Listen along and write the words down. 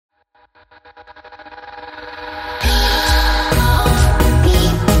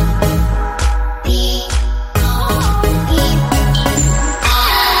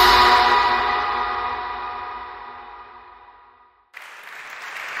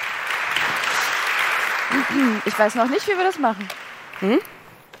Ich weiß noch nicht, wie wir das machen.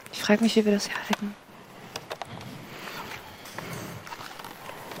 Ich frage mich, wie wir das herrichten.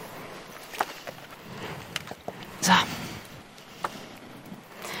 So.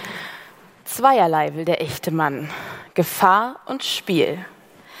 Zweierlei will der echte Mann. Gefahr und Spiel.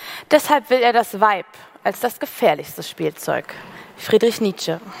 Deshalb will er das Weib als das gefährlichste Spielzeug. Friedrich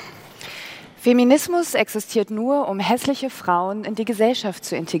Nietzsche. Feminismus existiert nur, um hässliche Frauen in die Gesellschaft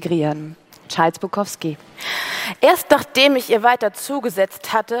zu integrieren. Charles Bukowski. Erst nachdem ich ihr weiter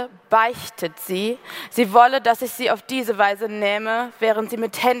zugesetzt hatte, beichtet sie, sie wolle, dass ich sie auf diese Weise nähme, während sie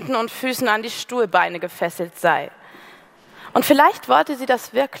mit Händen und Füßen an die Stuhlbeine gefesselt sei. Und vielleicht wollte sie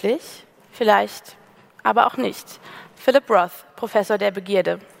das wirklich, vielleicht aber auch nicht. Philip Roth, Professor der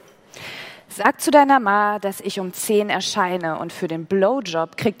Begierde. Sag zu deiner Ma, dass ich um 10 erscheine und für den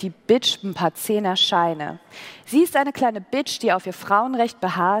Blowjob kriegt die Bitch ein paar 10er Scheine. Sie ist eine kleine Bitch, die auf ihr Frauenrecht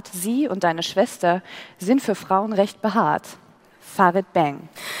beharrt. Sie und deine Schwester sind für Frauenrecht behaart. Farid Bang.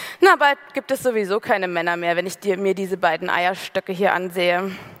 Na, bald gibt es sowieso keine Männer mehr, wenn ich mir diese beiden Eierstöcke hier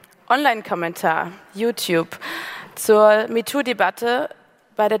ansehe. Online-Kommentar, YouTube, zur MeToo-Debatte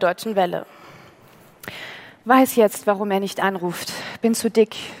bei der Deutschen Welle. Weiß jetzt, warum er nicht anruft. Bin zu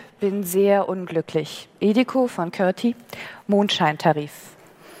dick. Bin sehr unglücklich. Ediko von Curti, Mondscheintarif.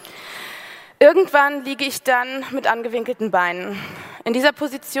 Irgendwann liege ich dann mit angewinkelten Beinen. In dieser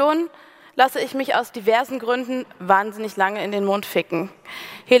Position lasse ich mich aus diversen Gründen wahnsinnig lange in den Mond ficken.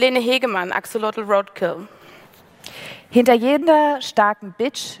 Helene Hegemann, Axolotl Roadkill. Hinter jeder starken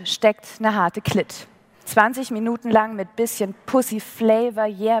Bitch steckt eine harte Klit. 20 Minuten lang mit bisschen Pussy Flavor,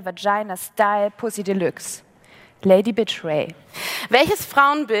 yeah, Vagina Style, Pussy Deluxe. Lady Bitch Ray. Welches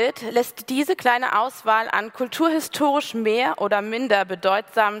Frauenbild lässt diese kleine Auswahl an kulturhistorisch mehr oder minder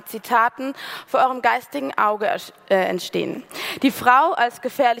bedeutsamen Zitaten vor eurem geistigen Auge entstehen? Die Frau als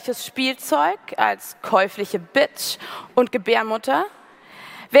gefährliches Spielzeug, als käufliche Bitch und Gebärmutter?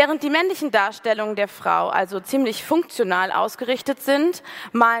 Während die männlichen Darstellungen der Frau also ziemlich funktional ausgerichtet sind,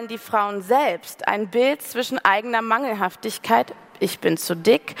 malen die Frauen selbst ein Bild zwischen eigener Mangelhaftigkeit, ich bin zu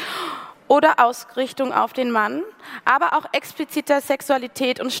dick, oder Ausrichtung auf den Mann, aber auch expliziter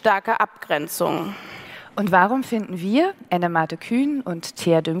Sexualität und starker Abgrenzung. Und warum finden wir, Änne-Marthe Kühn und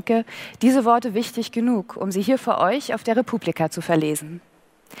Thea Dymke, diese Worte wichtig genug, um sie hier für euch auf der Republika zu verlesen?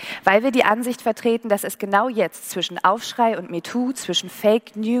 Weil wir die Ansicht vertreten, dass es genau jetzt zwischen Aufschrei und MeToo, zwischen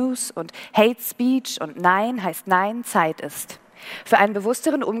Fake News und Hate Speech und Nein heißt Nein Zeit ist. Für einen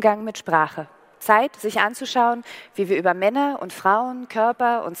bewussteren Umgang mit Sprache. Zeit, sich anzuschauen, wie wir über Männer und Frauen,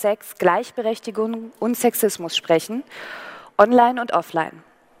 Körper und Sex, Gleichberechtigung und Sexismus sprechen, online und offline.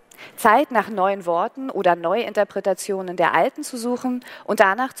 Zeit, nach neuen Worten oder Neuinterpretationen der alten zu suchen und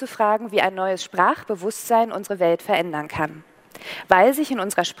danach zu fragen, wie ein neues Sprachbewusstsein unsere Welt verändern kann. Weil sich in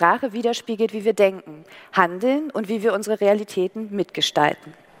unserer Sprache widerspiegelt, wie wir denken, handeln und wie wir unsere Realitäten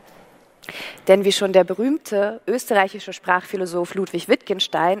mitgestalten. Denn wie schon der berühmte österreichische Sprachphilosoph Ludwig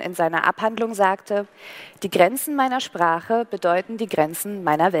Wittgenstein in seiner Abhandlung sagte, die Grenzen meiner Sprache bedeuten die Grenzen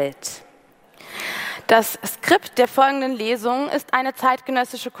meiner Welt. Das Skript der folgenden Lesung ist eine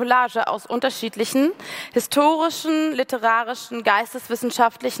zeitgenössische Collage aus unterschiedlichen historischen, literarischen,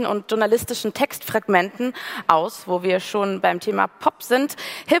 geisteswissenschaftlichen und journalistischen Textfragmenten aus, wo wir schon beim Thema Pop sind,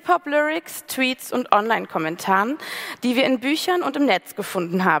 Hip-Hop-Lyrics, Tweets und Online-Kommentaren, die wir in Büchern und im Netz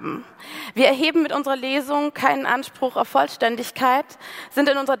gefunden haben. Wir erheben mit unserer Lesung keinen Anspruch auf Vollständigkeit, sind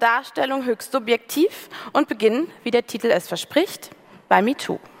in unserer Darstellung höchst subjektiv und beginnen, wie der Titel es verspricht, bei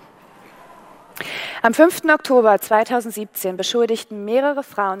MeToo. Am 5. Oktober 2017 beschuldigten mehrere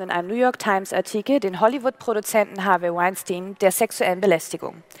Frauen in einem New York Times-Artikel den Hollywood-Produzenten Harvey Weinstein der sexuellen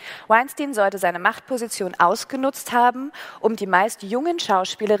Belästigung. Weinstein sollte seine Machtposition ausgenutzt haben, um die meist jungen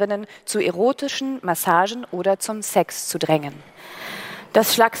Schauspielerinnen zu erotischen Massagen oder zum Sex zu drängen.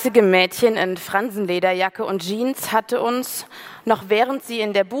 Das schlachsige Mädchen in Fransenlederjacke und Jeans hatte uns, noch während sie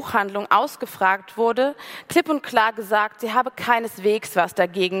in der Buchhandlung ausgefragt wurde, klipp und klar gesagt, sie habe keineswegs was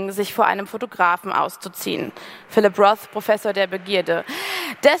dagegen, sich vor einem Fotografen auszuziehen. Philip Roth, Professor der Begierde.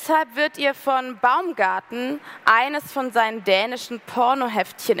 Deshalb wird ihr von Baumgarten eines von seinen dänischen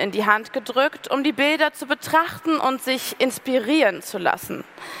Pornoheftchen in die Hand gedrückt, um die Bilder zu betrachten und sich inspirieren zu lassen.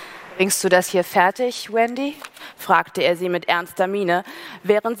 Bringst du das hier fertig, Wendy? Fragte er sie mit ernster Miene,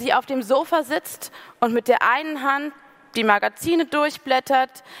 während sie auf dem Sofa sitzt und mit der einen Hand die Magazine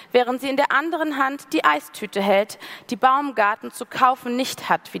durchblättert, während sie in der anderen Hand die Eistüte hält, die Baumgarten zu kaufen nicht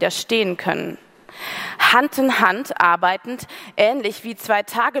hat widerstehen können. Hand in Hand arbeitend, ähnlich wie zwei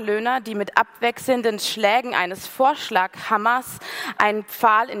Tagelöhner, die mit abwechselnden Schlägen eines Vorschlaghammers einen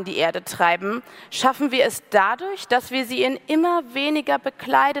Pfahl in die Erde treiben, schaffen wir es dadurch, dass wir sie in immer weniger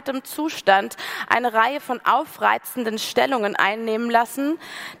bekleidetem Zustand eine Reihe von aufreizenden Stellungen einnehmen lassen,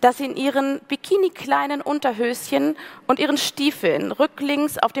 dass sie in ihren bikini-kleinen Unterhöschen und ihren Stiefeln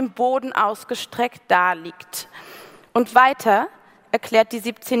rücklings auf dem Boden ausgestreckt daliegt. Und weiter erklärt die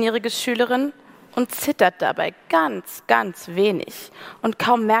 17-jährige Schülerin und zittert dabei ganz, ganz wenig und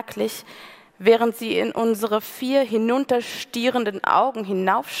kaum merklich, während sie in unsere 4 hinunterstierenden Augen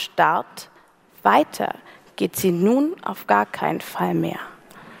hinaufstarrt. Weiter geht sie nun auf gar keinen Fall mehr.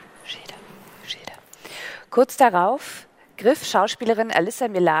 Kurz darauf griff Schauspielerin Alyssa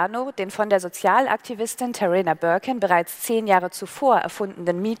Milano den von der Sozialaktivistin Tarana Burke bereits 10 Jahre zuvor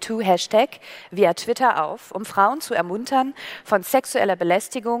erfundenen MeToo-Hashtag via Twitter auf, um Frauen zu ermuntern, von sexueller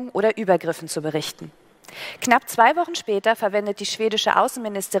Belästigung oder Übergriffen zu berichten. Knapp 2 Wochen später verwendet die schwedische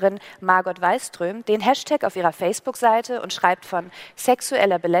Außenministerin Margot Wallström den Hashtag auf ihrer Facebook-Seite und schreibt von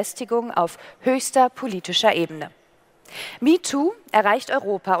sexueller Belästigung auf höchster politischer Ebene. MeToo erreicht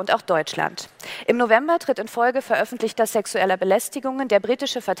Europa und auch Deutschland. Im November tritt in Folge veröffentlichter sexueller Belästigungen der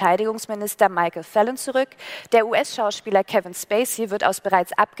britische Verteidigungsminister Michael Fallon zurück. Der US-Schauspieler Kevin Spacey wird aus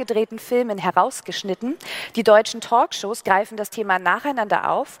bereits abgedrehten Filmen herausgeschnitten. Die deutschen Talkshows greifen das Thema nacheinander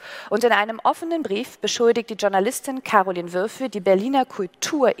auf. Und in einem offenen Brief beschuldigt die Journalistin Caroline Würfel die Berliner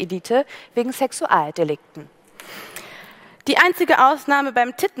Kulturelite wegen Sexualdelikten. Die einzige Ausnahme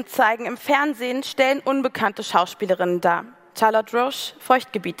beim Tittenzeigen im Fernsehen stellen unbekannte Schauspielerinnen dar. Charlotte Roche,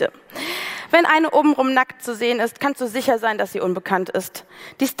 Feuchtgebiete. Wenn eine obenrum nackt zu sehen ist, kannst du sicher sein, dass sie unbekannt ist.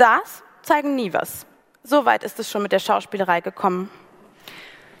 Die Stars zeigen nie was. So weit ist es schon mit der Schauspielerei gekommen.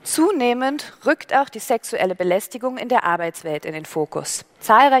 Zunehmend rückt auch die sexuelle Belästigung in der Arbeitswelt in den Fokus.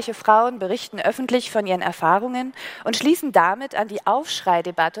 Zahlreiche Frauen berichten öffentlich von ihren Erfahrungen und schließen damit an die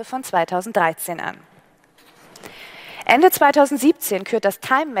Aufschrei-Debatte von 2013 an. Ende 2017 kürt das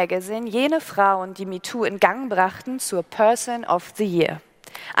Time Magazine jene Frauen, die MeToo in Gang brachten, zur Person of the Year.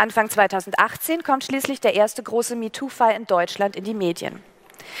 Anfang 2018 kommt schließlich der erste große MeToo-Fall in Deutschland in die Medien.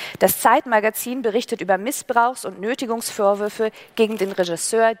 Das Zeitmagazin berichtet über Missbrauchs- und Nötigungsvorwürfe gegen den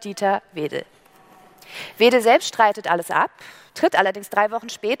Regisseur Dieter Wedel. Wedel selbst streitet alles ab, tritt allerdings 3 Wochen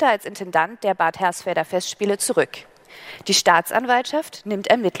später als Intendant der Bad Hersfelder Festspiele zurück. Die Staatsanwaltschaft nimmt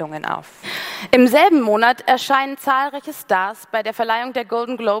Ermittlungen auf. Im selben Monat erscheinen zahlreiche Stars bei der Verleihung der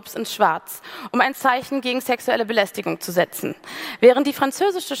Golden Globes in Schwarz, um ein Zeichen gegen sexuelle Belästigung zu setzen. Während die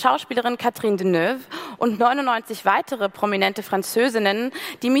französische Schauspielerin Catherine Deneuve und 99 weitere prominente Französinnen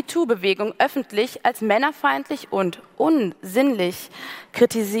die MeToo-Bewegung öffentlich als männerfeindlich und unsinnlich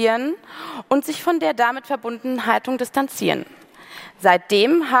kritisieren und sich von der damit verbundenen Haltung distanzieren.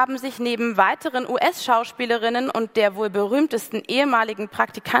 Seitdem haben sich neben weiteren US-Schauspielerinnen und der wohl berühmtesten ehemaligen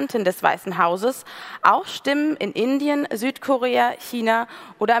Praktikantin des Weißen Hauses auch Stimmen in Indien, Südkorea, China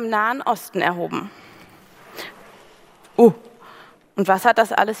oder im Nahen Osten erhoben. Und was hat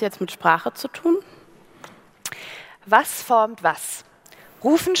das alles jetzt mit Sprache zu tun? Was formt was?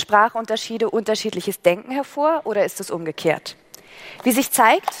 Rufen Sprachunterschiede unterschiedliches Denken hervor oder ist es umgekehrt? Wie sich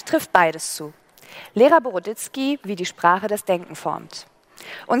zeigt, trifft beides zu. Lehrer Boroditsky, wie die Sprache das Denken formt.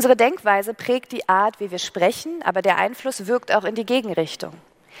 Unsere Denkweise prägt die Art, wie wir sprechen, aber der Einfluss wirkt auch in die Gegenrichtung.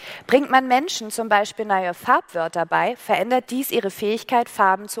 Bringt man Menschen zum Beispiel neue Farbwörter bei, verändert dies ihre Fähigkeit,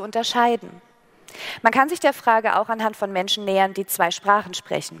 Farben zu unterscheiden. Man kann sich der Frage auch anhand von Menschen nähern, die 2 Sprachen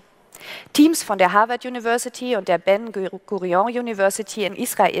sprechen. Teams von der Harvard University und der Ben Gurion University in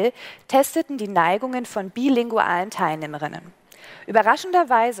Israel testeten die Neigungen von bilingualen Teilnehmerinnen.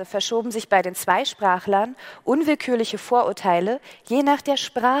 Überraschenderweise verschoben sich bei den Zweisprachlern unwillkürliche Vorurteile je nach der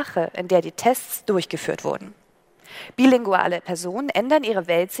Sprache, in der die Tests durchgeführt wurden. Bilinguale Personen ändern ihre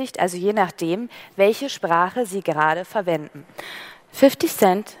Weltsicht also je nachdem, welche Sprache sie gerade verwenden. 50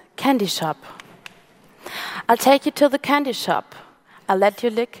 Cent Candy Shop. I'll take you to the candy shop. I'll let you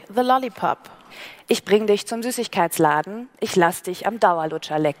lick the lollipop. Ich bring dich zum Süßigkeitsladen, ich lass dich am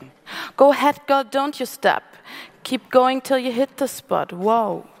Dauerlutscher lecken. Go ahead, girl, don't you stop. Keep going till you hit the spot.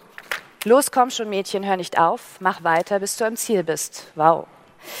 Wow. Los, komm schon, Mädchen, hör nicht auf. Mach weiter, bis du am Ziel bist. Wow.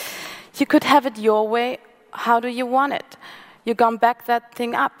 You could have it your way. How do you want it? You gonna back that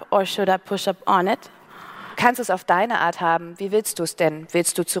thing up or should I push up on it? Du kannst es auf deine Art haben. Wie willst du es denn?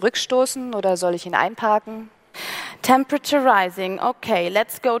 Willst du zurückstoßen oder soll ich ihn einparken? Temperature rising. Okay,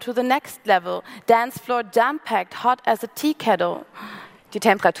 let's go to the next level. Dance floor jam-packed, hot as a tea kettle. Die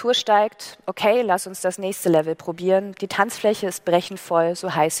Temperatur steigt. Okay, lass uns das nächste Level probieren. Die Tanzfläche ist brechend voll,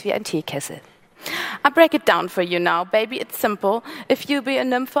 so heiß wie ein Teekessel. I break it down for you now, baby, it's simple. If you be a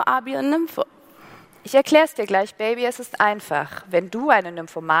nympho, I'll be a nympho. Ich erkläre es dir gleich, Baby, es ist einfach. Wenn du eine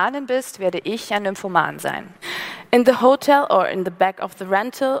Nymphomanin bist, werde ich ein Nymphoman sein. In the hotel or in the back of the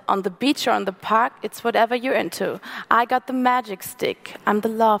rental, on the beach or in the park, it's whatever you're into. I got the magic stick. I'm the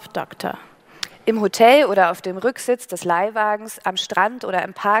love doctor. Im Hotel oder auf dem Rücksitz des Leihwagens, am Strand oder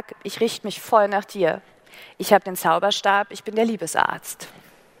im Park, ich richte mich voll nach dir. Ich habe den Zauberstab, ich bin der Liebesarzt.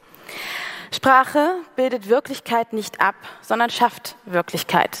 Sprache bildet Wirklichkeit nicht ab, sondern schafft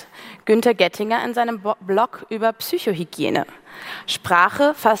Wirklichkeit. Günther Gettinger in seinem Blog über Psychohygiene.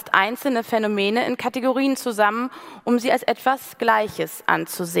 Sprache fasst einzelne Phänomene in Kategorien zusammen, um sie als etwas Gleiches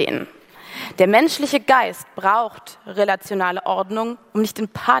anzusehen. Der menschliche Geist braucht relationale Ordnung, um nicht in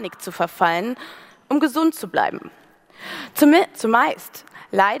Panik zu verfallen, um gesund zu bleiben. Zumeist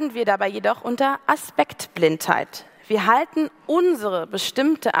leiden wir dabei jedoch unter Aspektblindheit. Wir halten unsere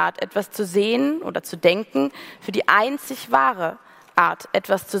bestimmte Art, etwas zu sehen oder zu denken, für die einzig wahre Art,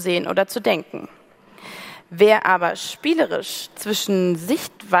 etwas zu sehen oder zu denken. Wer aber spielerisch zwischen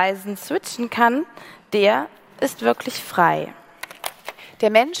Sichtweisen switchen kann, der ist wirklich frei. Der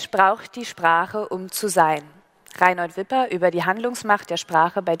Mensch braucht die Sprache, um zu sein. Reinhold Wipper über die Handlungsmacht der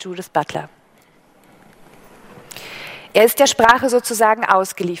Sprache bei Judith Butler. Er ist der Sprache sozusagen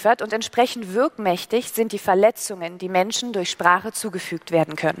ausgeliefert und entsprechend wirkmächtig sind die Verletzungen, die Menschen durch Sprache zugefügt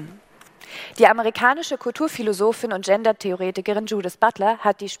werden können. Die amerikanische Kulturphilosophin und Gendertheoretikerin Judith Butler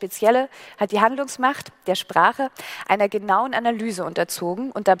hat die Handlungsmacht der Sprache einer genauen Analyse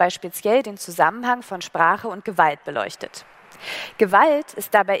unterzogen und dabei speziell den Zusammenhang von Sprache und Gewalt beleuchtet. Gewalt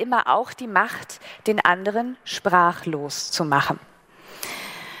ist dabei immer auch die Macht, den anderen sprachlos zu machen.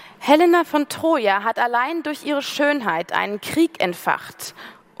 Helena von Troja hat allein durch ihre Schönheit einen Krieg entfacht.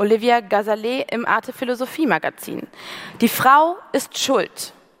 Olivia Gazalet im Arte-Philosophie-Magazin. Die Frau ist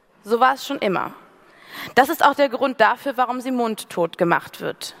schuld. So war es schon immer. Das ist auch der Grund dafür, warum sie mundtot gemacht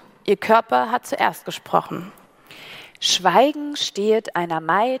wird. Ihr Körper hat zuerst gesprochen. Schweigen stehet einer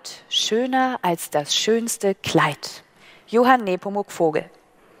Maid schöner als das schönste Kleid. Johann Nepomuk Vogel.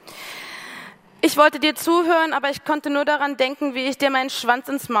 Ich wollte dir zuhören, aber ich konnte nur daran denken, wie ich dir meinen Schwanz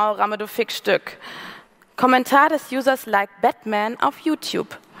ins Maul ramme, du Fickstück. Kommentar des Users Like Batman auf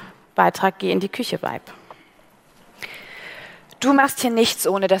YouTube. Beitrag Geh in die Küche Vibe. Du machst hier nichts,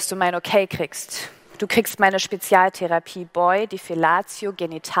 ohne dass du mein Okay kriegst. Du kriegst meine Spezialtherapie, Boy, die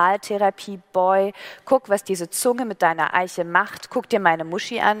Fellatio-Genitaltherapie, Boy. Guck, was diese Zunge mit deiner Eiche macht. Guck dir meine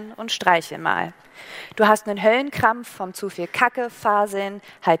Muschi an und streichel mal. Du hast einen Höllenkrampf vom zu viel Kacke, Faseln,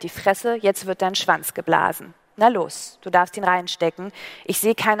 halt die Fresse, jetzt wird dein Schwanz geblasen. Na los, du darfst ihn reinstecken. Ich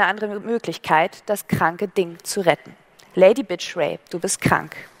sehe keine andere Möglichkeit, das kranke Ding zu retten. Lady Bitch Ray, du bist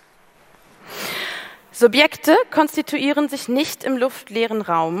krank. Subjekte konstituieren sich nicht im luftleeren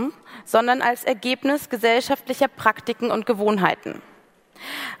Raum, sondern als Ergebnis gesellschaftlicher Praktiken und Gewohnheiten.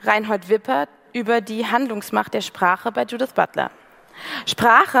 Reinhold Wipper über die Handlungsmacht der Sprache bei Judith Butler.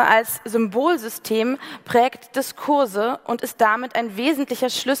 Sprache als Symbolsystem prägt Diskurse und ist damit ein wesentlicher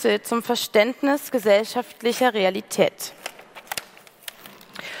Schlüssel zum Verständnis gesellschaftlicher Realität.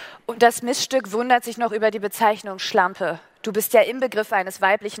 Und das Missstück wundert sich noch über die Bezeichnung Schlampe. Du bist ja Inbegriff eines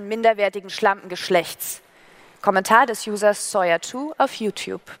weiblichen, minderwertigen Schlampengeschlechts. Kommentar des Users Sawyer2 auf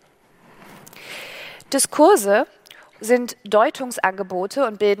YouTube. Diskurse sind Deutungsangebote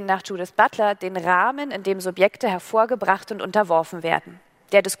und bilden nach Judith Butler den Rahmen, in dem Subjekte hervorgebracht und unterworfen werden.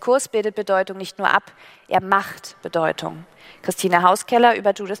 Der Diskurs bildet Bedeutung nicht nur ab, er macht Bedeutung. Christine Hauskeller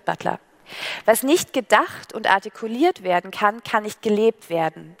über Judith Butler. Was nicht gedacht und artikuliert werden kann, kann nicht gelebt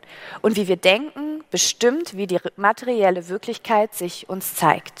werden. Und wie wir denken, bestimmt, wie die materielle Wirklichkeit sich uns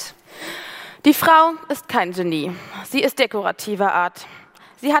zeigt. Die Frau ist kein Genie. Sie ist dekorativer Art.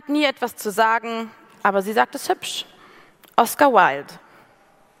 Sie hat nie etwas zu sagen, aber sie sagt es hübsch. Oscar Wilde.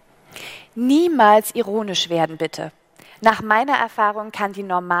 Niemals ironisch werden, bitte. Nach meiner Erfahrung kann die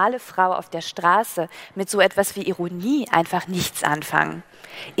normale Frau auf der Straße mit so etwas wie Ironie einfach nichts anfangen.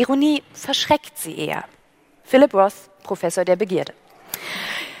 Ironie verschreckt sie eher. Philip Roth, Professor der Begierde.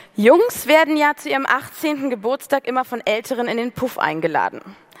 Jungs werden ja zu ihrem 18. Geburtstag immer von Älteren in den Puff eingeladen.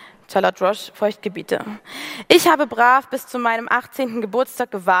 Charlotte Roche, Feuchtgebiete. Ich habe brav bis zu meinem 18.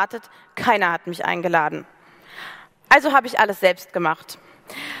 Geburtstag gewartet. Keiner hat mich eingeladen. Also habe ich alles selbst gemacht.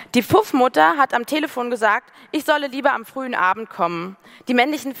 Die Puffmutter hat am Telefon gesagt, ich solle lieber am frühen Abend kommen. Die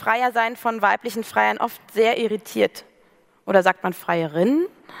männlichen Freier seien von weiblichen Freiern oft sehr irritiert. Oder sagt man Freierin?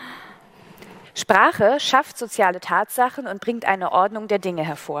 Sprache schafft soziale Tatsachen und bringt eine Ordnung der Dinge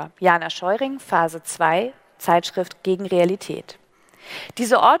hervor. Jana Scheuring, Phase 2, Zeitschrift gegen Realität.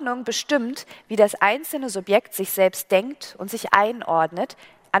 Diese Ordnung bestimmt, wie das einzelne Subjekt sich selbst denkt und sich einordnet.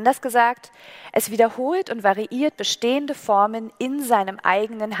 Anders gesagt, es wiederholt und variiert bestehende Formen in seinem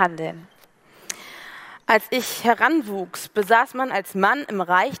eigenen Handeln. Als ich heranwuchs, besaß man als Mann im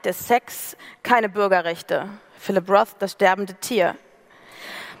Reich des Sex keine Bürgerrechte. Philip Roth, Das sterbende Tier.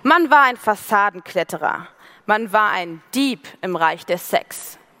 Man war ein Fassadenkletterer. Man war ein Dieb im Reich des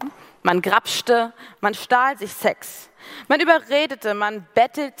Sex. Man grapschte, man stahl sich Sex. Man überredete, man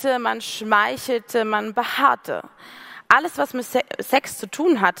bettelte, man schmeichelte, man beharrte. Alles, was mit Sex zu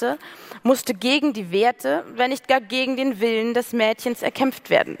tun hatte, musste gegen die Werte, wenn nicht gar gegen den Willen des Mädchens erkämpft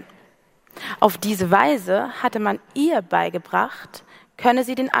werden. Auf diese Weise hatte man ihr beigebracht, könne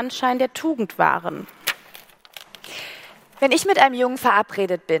sie den Anschein der Tugend wahren. Wenn ich mit einem Jungen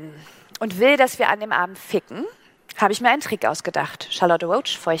verabredet bin und will, dass wir an dem Abend ficken, habe ich mir einen Trick ausgedacht. Charlotte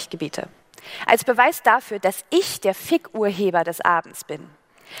Roach, Feuchtgebiete. Als Beweis dafür, dass ich der Fick-Urheber des Abends bin.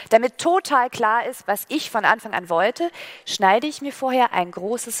 Damit total klar ist, was ich von Anfang an wollte, schneide ich mir vorher ein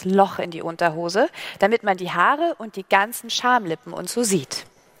großes Loch in die Unterhose, damit man die Haare und die ganzen Schamlippen und so sieht.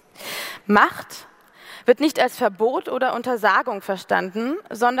 Macht wird nicht als Verbot oder Untersagung verstanden,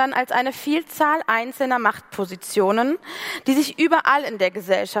 sondern als eine Vielzahl einzelner Machtpositionen, die sich überall in der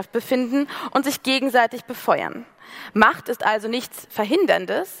Gesellschaft befinden und sich gegenseitig befeuern. Macht ist also nichts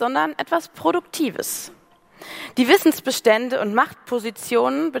Verhinderndes, sondern etwas Produktives. Die Wissensbestände und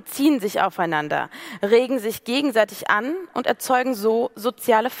Machtpositionen beziehen sich aufeinander, regen sich gegenseitig an und erzeugen so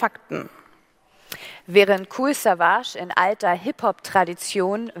soziale Fakten. Während Cool Savage in alter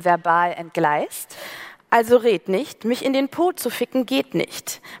Hip-Hop-Tradition verbal entgleist. Also red nicht, mich in den Po zu ficken geht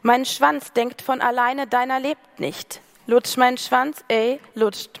nicht. Mein Schwanz denkt von alleine, deiner lebt nicht. Lutsch mein Schwanz, ey,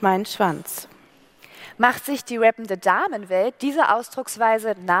 lutscht mein Schwanz. Macht sich die rappende Damenwelt diese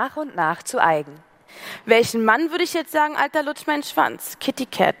Ausdrucksweise nach und nach zu eigen. Welchen Mann würde ich jetzt sagen, Alter, lutsch mein Schwanz? Kitty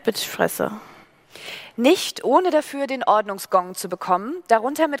Cat, Bitchfresse. Nicht ohne dafür den Ordnungsgong zu bekommen,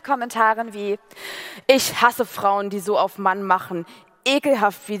 darunter mit Kommentaren wie: Ich hasse Frauen, die so auf Mann machen.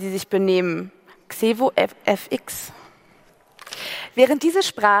 Ekelhaft, wie sie sich benehmen. Xevo FX. Während diese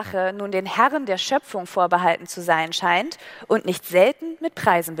Sprache nun den Herren der Schöpfung vorbehalten zu sein scheint und nicht selten mit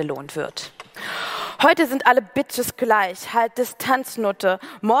Preisen belohnt wird. Heute sind alle Bitches gleich, halt Distanznutte,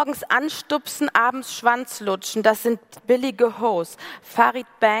 morgens anstupsen, abends Schwanz lutschen, das sind billige Hoes. Farid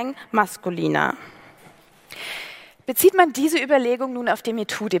Bang, maskuliner. Bezieht man diese Überlegung nun auf die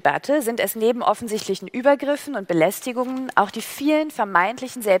MeToo-Debatte, sind es neben offensichtlichen Übergriffen und Belästigungen auch die vielen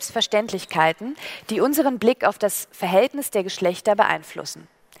vermeintlichen Selbstverständlichkeiten, die unseren Blick auf das Verhältnis der Geschlechter beeinflussen.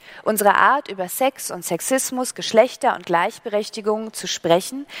 Unsere Art, über Sex und Sexismus, Geschlechter und Gleichberechtigung zu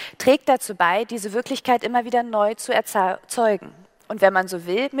sprechen, trägt dazu bei, diese Wirklichkeit immer wieder neu zu erzeugen und, wenn man so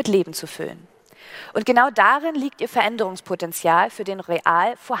will, mit Leben zu füllen. Und genau darin liegt ihr Veränderungspotenzial für den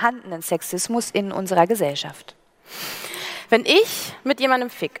real vorhandenen Sexismus in unserer Gesellschaft. Wenn ich mit jemandem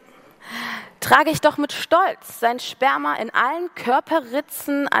fick, trage ich doch mit Stolz sein Sperma in allen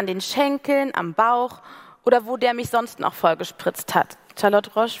Körperritzen, an den Schenkeln, am Bauch oder wo der mich sonst noch vollgespritzt hat.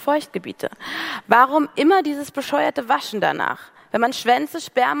 Charlotte Roche, Feuchtgebiete. Warum immer dieses bescheuerte Waschen danach? Wenn man Schwänze,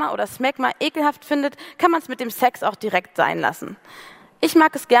 Sperma oder Smegma ekelhaft findet, kann man es mit dem Sex auch direkt sein lassen. Ich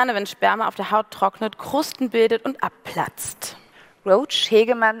mag es gerne, wenn Sperma auf der Haut trocknet, Krusten bildet und abplatzt. Roach,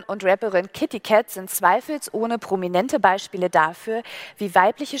 Hegemann und Rapperin Kitty Cat sind zweifelsohne prominente Beispiele dafür, wie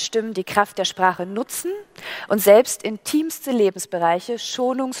weibliche Stimmen die Kraft der Sprache nutzen und selbst intimste Lebensbereiche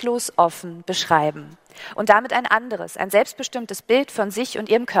schonungslos offen beschreiben und damit ein anderes, ein selbstbestimmtes Bild von sich und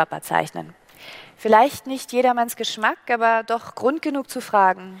ihrem Körper zeichnen. Vielleicht nicht jedermanns Geschmack, aber doch Grund genug zu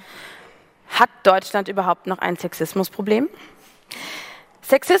fragen: Hat Deutschland überhaupt noch ein Sexismusproblem?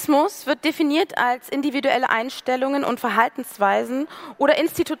 Sexismus wird definiert als individuelle Einstellungen und Verhaltensweisen oder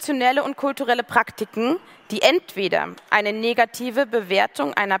institutionelle und kulturelle Praktiken, die entweder eine negative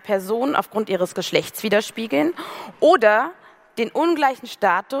Bewertung einer Person aufgrund ihres Geschlechts widerspiegeln oder den ungleichen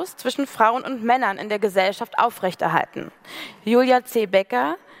Status zwischen Frauen und Männern in der Gesellschaft aufrechterhalten. Julia C.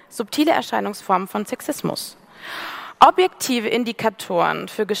 Becker, subtile Erscheinungsformen von Sexismus. Objektive Indikatoren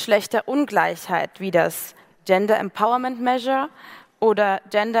für Geschlechterungleichheit wie das Gender Empowerment Measure oder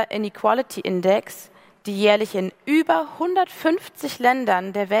Gender Inequality Index, die jährlich in über 150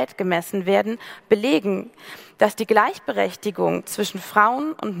 Ländern der Welt gemessen werden, belegen, dass die Gleichberechtigung zwischen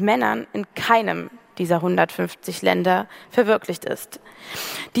Frauen und Männern in keinem dieser 150 Länder verwirklicht ist.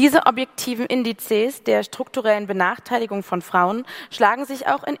 Diese objektiven Indizes der strukturellen Benachteiligung von Frauen schlagen sich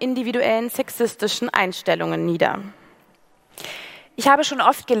auch in individuellen sexistischen Einstellungen nieder. Ich habe schon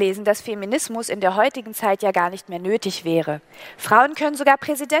oft gelesen, dass Feminismus in der heutigen Zeit ja gar nicht mehr nötig wäre. Frauen können sogar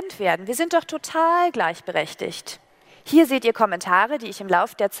Präsident werden. Wir sind doch total gleichberechtigt. Hier seht ihr Kommentare, die ich im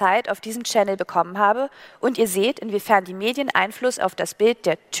Laufe der Zeit auf diesem Channel bekommen habe, und ihr seht, inwiefern die Medien Einfluss auf das Bild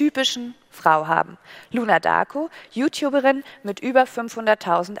der typischen Frau haben. Luna Darko, YouTuberin mit über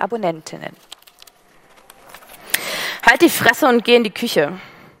 500.000 Abonnentinnen. Halt die Fresse und geh in die Küche.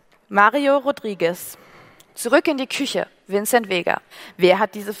 Mario Rodriguez. Zurück in die Küche, Vincent Vega. Wer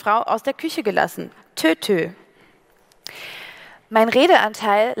hat diese Frau aus der Küche gelassen? Tö. Mein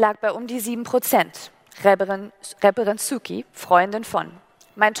Redeanteil lag bei um die 7%. Rapperin Suki, Freundin von.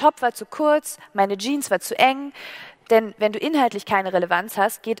 Mein Top war zu kurz, meine Jeans war zu eng, denn wenn du inhaltlich keine Relevanz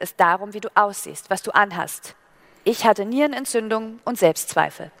hast, geht es darum, wie du aussiehst, was du anhast. Ich hatte Nierenentzündung und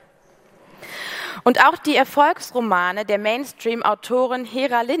Selbstzweifel. Und auch die Erfolgsromane der Mainstream-Autorin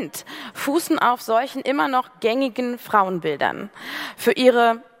Hera Lind fußen auf solchen immer noch gängigen Frauenbildern. Für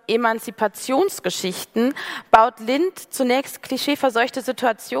ihre Emanzipationsgeschichten baut Lind zunächst klischeeverseuchte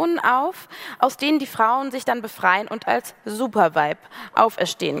Situationen auf, aus denen die Frauen sich dann befreien und als Supervibe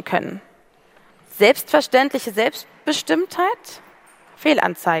auferstehen können. Selbstverständliche Selbstbestimmtheit?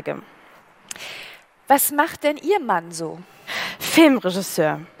 Fehlanzeige. Was macht denn Ihr Mann so?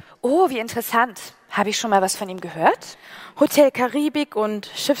 Filmregisseur. Oh, wie interessant. Habe ich schon mal was von ihm gehört? Hotel Karibik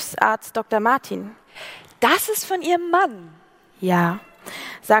und Schiffsarzt Dr. Martin. Das ist von Ihrem Mann? Ja,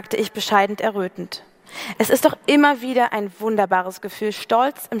 sagte ich bescheiden errötend. Es ist doch immer wieder ein wunderbares Gefühl,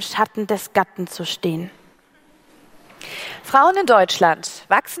 stolz im Schatten des Gatten zu stehen. Frauen in Deutschland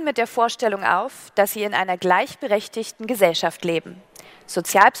wachsen mit der Vorstellung auf, dass sie in einer gleichberechtigten Gesellschaft leben.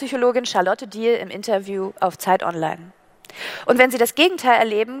 Sozialpsychologin Charlotte Diehl im Interview auf Zeit Online. Und wenn sie das Gegenteil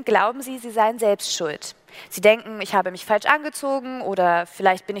erleben, glauben sie, sie seien selbst schuld. Sie denken, ich habe mich falsch angezogen oder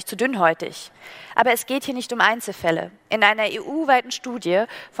vielleicht bin ich zu dünnhäutig. Aber es geht hier nicht um Einzelfälle. In einer EU-weiten Studie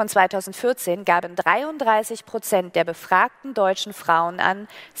von 2014 gaben 33% der befragten deutschen Frauen an,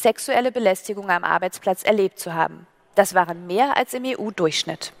 sexuelle Belästigung am Arbeitsplatz erlebt zu haben. Das waren mehr als im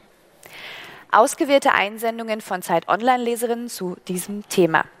EU-Durchschnitt. Ausgewählte Einsendungen von Zeit Online-Leserinnen zu diesem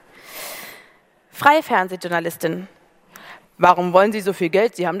Thema. Freie Fernsehjournalistin. Warum wollen Sie so viel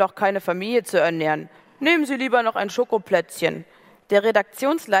Geld? Sie haben doch keine Familie zu ernähren. Nehmen Sie lieber noch ein Schokoplätzchen. Der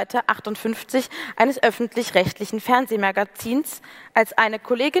Redaktionsleiter 58 eines öffentlich-rechtlichen Fernsehmagazins, als eine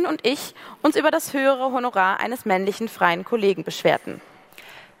Kollegin und ich uns über das höhere Honorar eines männlichen freien Kollegen beschwerten.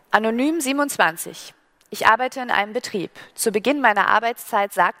 Anonym 27. Ich arbeite in einem Betrieb. Zu Beginn meiner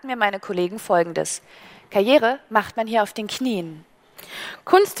Arbeitszeit sagten mir meine Kollegen Folgendes: Karriere macht man hier auf den Knien.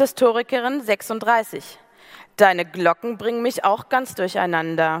 Kunsthistorikerin 36. Deine Glocken bringen mich auch ganz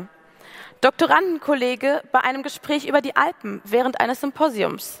durcheinander. Doktorandenkollege bei einem Gespräch über die Alpen während eines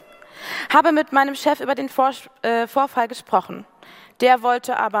Symposiums. Habe mit meinem Chef über den Vorfall gesprochen. Der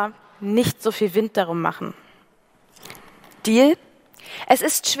wollte aber nicht so viel Wind darum machen. Deal? Es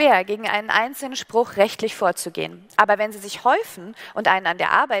ist schwer, gegen einen einzelnen Spruch rechtlich vorzugehen. Aber wenn sie sich häufen und einen an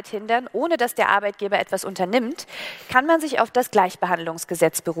der Arbeit hindern, ohne dass der Arbeitgeber etwas unternimmt, kann man sich auf das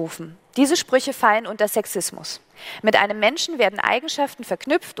Gleichbehandlungsgesetz berufen. Diese Sprüche fallen unter Sexismus. Mit einem Menschen werden Eigenschaften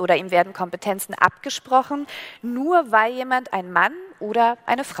verknüpft oder ihm werden Kompetenzen abgesprochen, nur weil jemand ein Mann oder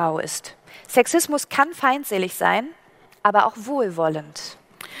eine Frau ist. Sexismus kann feindselig sein, aber auch wohlwollend.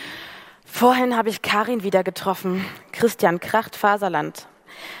 Vorhin habe ich Karin wieder getroffen. Christian Kracht, Faserland.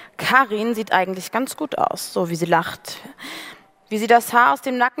 Karin sieht eigentlich ganz gut aus, so wie sie lacht. Wie sie das Haar aus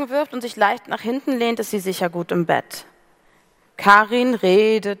dem Nacken wirft und sich leicht nach hinten lehnt, ist sie sicher gut im Bett. Karin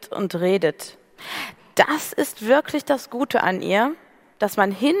redet und redet. Das ist wirklich das Gute an ihr, dass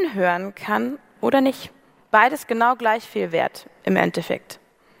man hinhören kann oder nicht. Beides genau gleich viel wert im Endeffekt.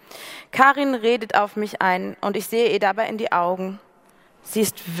 Karin redet auf mich ein und ich sehe ihr dabei in die Augen. Sie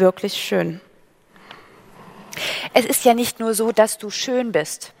ist wirklich schön. Es ist ja nicht nur so, dass du schön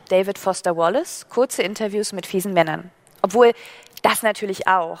bist. David Foster-Wallace, kurze Interviews mit fiesen Männern. Obwohl, das natürlich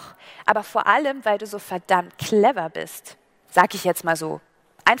auch. Aber vor allem, weil du so verdammt clever bist. Sag ich jetzt mal so.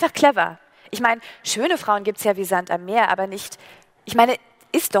 Einfach clever. Ich meine, schöne Frauen gibt's ja wie Sand am Meer, aber nicht... Ich meine,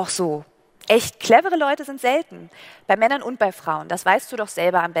 ist doch so. Echt clevere Leute sind selten. Bei Männern und bei Frauen. Das weißt du doch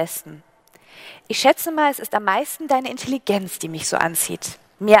selber am besten. Ich schätze mal, es ist am meisten deine Intelligenz, die mich so anzieht.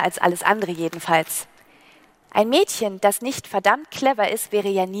 Mehr als alles andere jedenfalls. Ein Mädchen, das nicht verdammt clever ist, wäre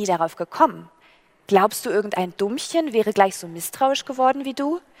ja nie darauf gekommen. Glaubst du, irgendein Dummchen wäre gleich so misstrauisch geworden wie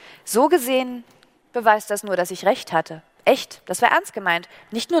du? So gesehen beweist das nur, dass ich recht hatte. Echt, das war ernst gemeint.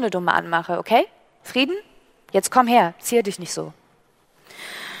 Nicht nur eine dumme Anmache, okay? Frieden? Jetzt komm her, zier dich nicht so.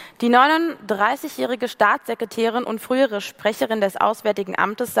 Die 39-jährige Staatssekretärin und frühere Sprecherin des Auswärtigen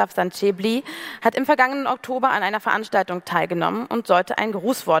Amtes Safsan Cebli hat im vergangenen Oktober an einer Veranstaltung teilgenommen und sollte ein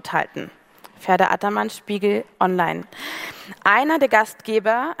Grußwort halten. Ferda Attermann, Spiegel Online. Einer der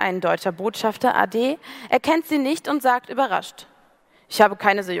Gastgeber, ein deutscher Botschafter AD, erkennt sie nicht und sagt überrascht: Ich habe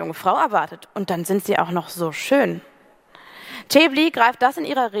keine so junge Frau erwartet und dann sind sie auch noch so schön. Cebli greift das in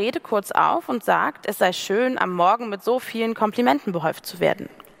ihrer Rede kurz auf und sagt, es sei schön, am Morgen mit so vielen Komplimenten behäuft zu werden.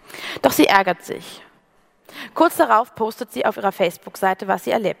 Doch sie ärgert sich. Kurz darauf postet sie auf ihrer Facebook-Seite, was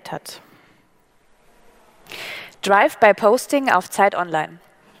sie erlebt hat. Drive-by-Posting auf Zeit Online.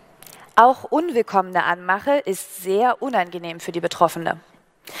 Auch unwillkommene Anmache ist sehr unangenehm für die Betroffene.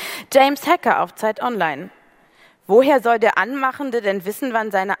 James Hacker auf Zeit Online. Woher soll der Anmachende denn wissen,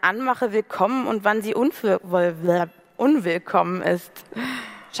 wann seine Anmache willkommen und wann sie unwillkommen ist?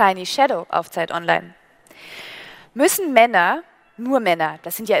 Shiny Shadow auf Zeit Online. Müssen Männer, nur Männer,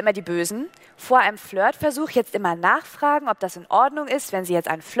 das sind ja immer die Bösen, vor einem Flirtversuch jetzt immer nachfragen, ob das in Ordnung ist, wenn sie jetzt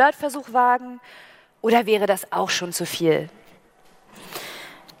einen Flirtversuch wagen? Oder wäre das auch schon zu viel?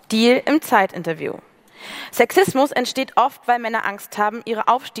 Deal im Zeitinterview. Sexismus entsteht oft, weil Männer Angst haben, ihre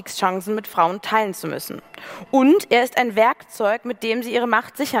Aufstiegschancen mit Frauen teilen zu müssen. Und er ist ein Werkzeug, mit dem sie ihre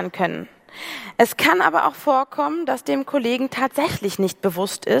Macht sichern können. Es kann aber auch vorkommen, dass dem Kollegen tatsächlich nicht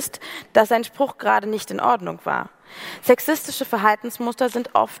bewusst ist, dass sein Spruch gerade nicht in Ordnung war. Sexistische Verhaltensmuster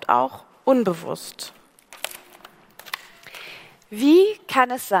sind oft auch unbewusst. Wie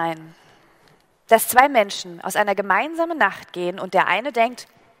kann es sein, dass zwei Menschen aus einer gemeinsamen Nacht gehen und der eine denkt,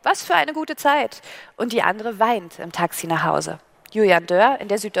 was für eine gute Zeit, und die andere weint im Taxi nach Hause? Julian Dörr in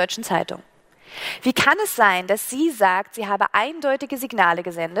der Süddeutschen Zeitung. Wie kann es sein, dass sie sagt, sie habe eindeutige Signale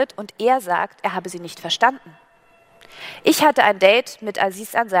gesendet und er sagt, er habe sie nicht verstanden? Ich hatte ein Date mit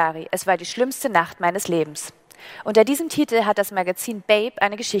Aziz Ansari. Es war die schlimmste Nacht meines Lebens. Unter diesem Titel hat das Magazin Babe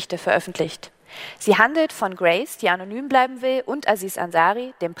eine Geschichte veröffentlicht. Sie handelt von Grace, die anonym bleiben will, und Aziz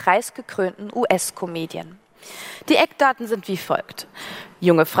Ansari, dem preisgekrönten US-Comedian. Die Eckdaten sind wie folgt.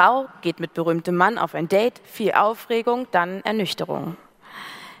 Junge Frau geht mit berühmtem Mann auf ein Date, viel Aufregung, dann Ernüchterung.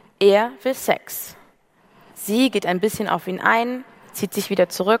 Er will Sex. Sie geht ein bisschen auf ihn ein, zieht sich wieder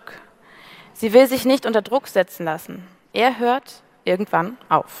zurück. Sie will sich nicht unter Druck setzen lassen. Er hört irgendwann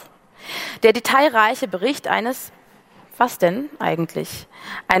auf. Der detailreiche Bericht eines, was denn eigentlich?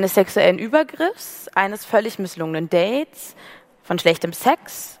 Eines sexuellen Übergriffs, eines völlig misslungenen Dates, von schlechtem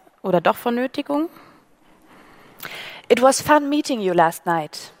Sex oder doch von Nötigung? It was fun meeting you last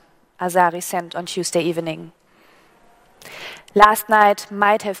night, Ansari sent on Tuesday evening. Last night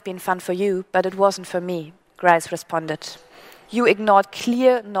might have been fun for you, but it wasn't for me, Grace responded. You ignored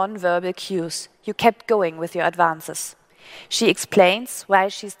clear non-verbal cues. You kept going with your advances. She explains why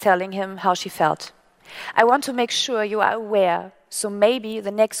she's telling him how she felt. I want to make sure you are aware, so maybe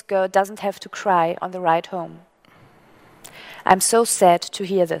the next girl doesn't have to cry on the ride home. I'm so sad to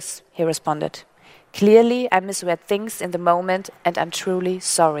hear this, he responded. Clearly, I misread things in the moment and I'm truly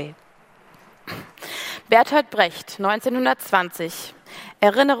sorry. Bertolt Brecht, 1920.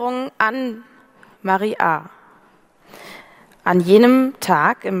 Erinnerungen an Marie A. An jenem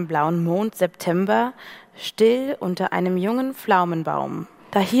Tag im blauen Mond September, still unter einem jungen Pflaumenbaum,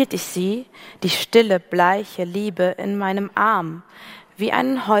 da hielt ich sie, die stille, bleiche Liebe, in meinem Arm, wie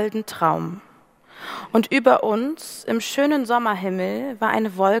einen holden Traum. Und über uns, im schönen Sommerhimmel, war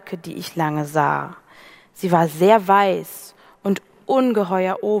eine Wolke, die ich lange sah. Sie war sehr weiß und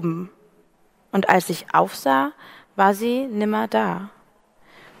ungeheuer oben. Und als ich aufsah, war sie nimmer da.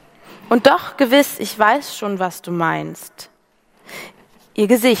 Und doch gewiss, ich weiß schon, was du meinst. Ihr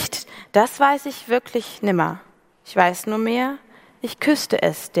Gesicht, das weiß ich wirklich nimmer. Ich weiß nur mehr, ich küsste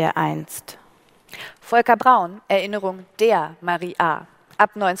es dereinst. Volker Braun, Erinnerung der Marie A.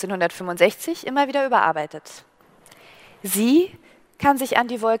 Ab 1965 immer wieder überarbeitet. Sie kann sich an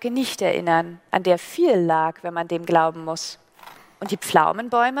die Wolke nicht erinnern, an der viel lag, wenn man dem glauben muss. Und die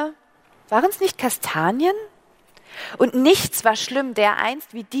Pflaumenbäume? Waren es nicht Kastanien? Und nichts war schlimm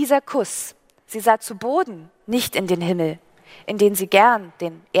dereinst wie dieser Kuss. Sie sah zu Boden, nicht in den Himmel, in den sie gern,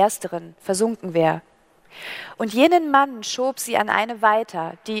 den Ersteren, versunken wär. Und jenen Mann schob sie an eine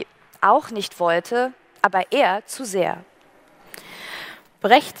weiter, die auch nicht wollte, aber er zu sehr.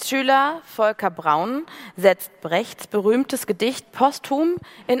 Brechts Schüler Volker Braun setzt Brechts berühmtes Gedicht posthum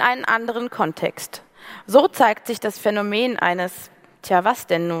in einen anderen Kontext. So zeigt sich das Phänomen eines, was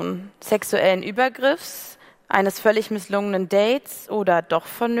denn nun, sexuellen Übergriffs, eines völlig misslungenen Dates oder doch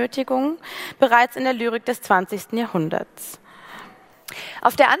von Nötigung bereits in der Lyrik des 20. Jahrhunderts.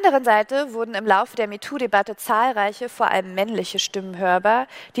 Auf der anderen Seite wurden im Laufe der MeToo-Debatte zahlreiche, vor allem männliche Stimmen hörbar,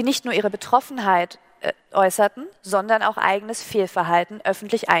 die nicht nur ihre Betroffenheit äußerten, sondern auch eigenes Fehlverhalten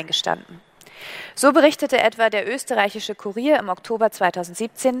öffentlich eingestanden. So berichtete etwa der österreichische Kurier im Oktober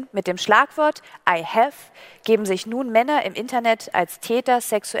 2017, mit dem Schlagwort I have geben sich nun Männer im Internet als Täter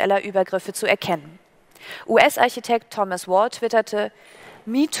sexueller Übergriffe zu erkennen. US-Architekt Thomas Wall twitterte,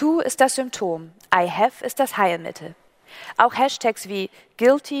 MeToo ist das Symptom, I have ist das Heilmittel. Auch Hashtags wie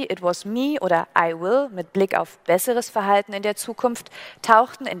Guilty, It was me oder I will mit Blick auf besseres Verhalten in der Zukunft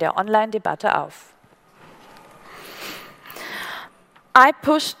tauchten in der Online-Debatte auf. I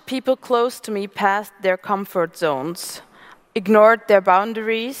pushed people close to me past their comfort zones, ignored their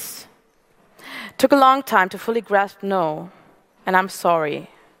boundaries, took a long time to fully grasp no, and I'm sorry.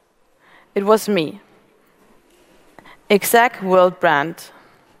 It was me. Exec Worldbrand.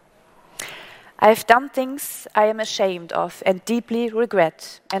 I've done things I am ashamed of and deeply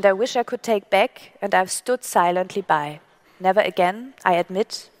regret, and I wish I could take back, and I've stood silently by. Never again, I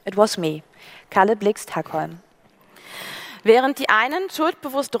admit, it was me. Kalle Blixt-Hackholm. Während die einen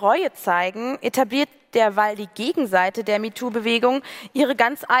schuldbewusst Reue zeigen, etabliert derweil die Gegenseite der MeToo-Bewegung ihre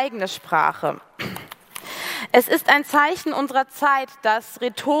ganz eigene Sprache. Es ist ein Zeichen unserer Zeit, dass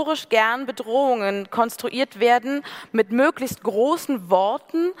rhetorisch gern Bedrohungen konstruiert werden mit möglichst großen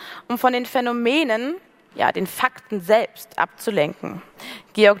Worten, um von den Phänomenen, ja, den Fakten selbst abzulenken.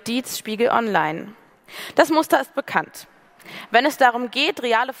 Georg Dietz, Spiegel Online. Das Muster ist bekannt. Wenn es darum geht,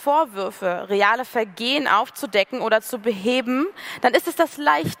 reale Vorwürfe, reale Vergehen aufzudecken oder zu beheben, dann ist es das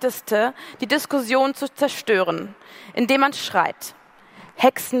Leichteste, die Diskussion zu zerstören, indem man schreit.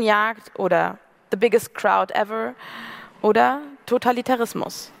 Hexenjagd oder the biggest crowd ever oder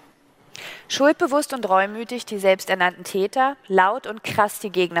Totalitarismus. Schuldbewusst und reumütig die selbsternannten Täter, laut und krass die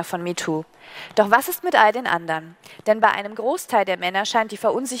Gegner von MeToo. Doch was ist mit all den anderen? Denn bei einem Großteil der Männer scheint die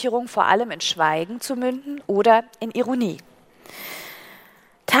Verunsicherung vor allem in Schweigen zu münden oder in Ironie.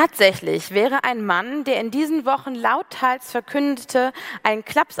 Tatsächlich wäre ein Mann, der in diesen Wochen lauthals verkündete, ein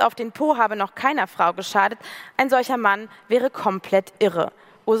Klaps auf den Po habe noch keiner Frau geschadet, ein solcher Mann wäre komplett irre.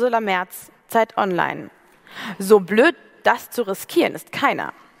 Ursula Merz, Zeit Online. So blöd, das zu riskieren, ist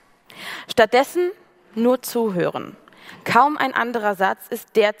keiner. Stattdessen nur zuhören. Kaum ein anderer Satz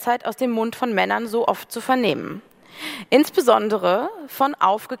ist derzeit aus dem Mund von Männern so oft zu vernehmen. Insbesondere von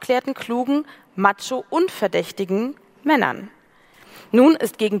aufgeklärten, klugen, macho, unverdächtigen Männern. Nun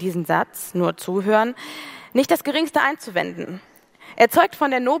ist gegen diesen Satz, nur zuhören, nicht das Geringste einzuwenden. Er zeugt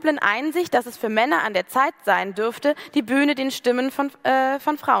von der noblen Einsicht, dass es für Männer an der Zeit sein dürfte, die Bühne den Stimmen von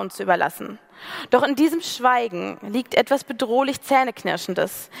Frauen zu überlassen. Doch in diesem Schweigen liegt etwas bedrohlich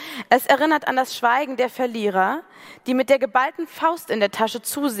Zähneknirschendes. Es erinnert an das Schweigen der Verlierer, die mit der geballten Faust in der Tasche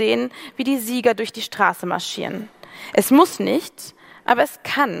zusehen, wie die Sieger durch die Straße marschieren. Es muss nicht, aber es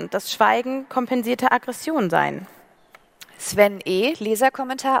kann das Schweigen kompensierter Aggression sein. Sven E.,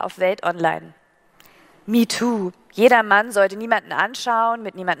 Leserkommentar auf Welt Online. MeToo. Jeder Mann sollte niemanden anschauen,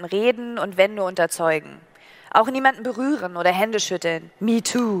 mit niemandem reden und wenn nur unterzeugen. Auch niemanden berühren oder Hände schütteln.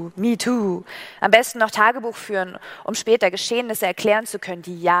 MeToo, MeToo. Am besten noch Tagebuch führen, um später Geschehnisse erklären zu können,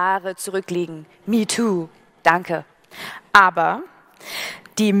 die Jahre zurückliegen. MeToo. Danke. Aber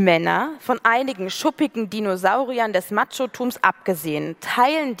die Männer, von einigen schuppigen Dinosauriern des Machotums abgesehen,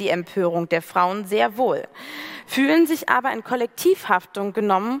 teilen die Empörung der Frauen sehr wohl, fühlen sich aber in Kollektivhaftung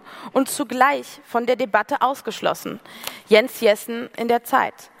genommen und zugleich von der Debatte ausgeschlossen. Jens Jessen in der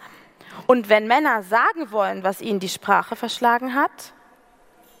Zeit. Und wenn Männer sagen wollen, was ihnen die Sprache verschlagen hat,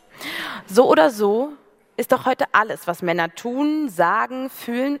 so oder so ist doch heute alles, was Männer tun, sagen,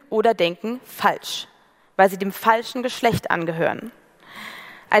 fühlen oder denken, falsch, weil sie dem falschen Geschlecht angehören.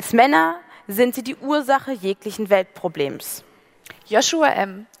 Als Männer sind sie die Ursache jeglichen Weltproblems. Joshua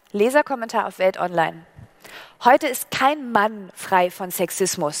M., Leserkommentar auf Welt Online. Heute ist kein Mann frei von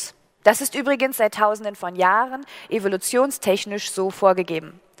Sexismus. Das ist übrigens seit Tausenden von Jahren evolutionstechnisch so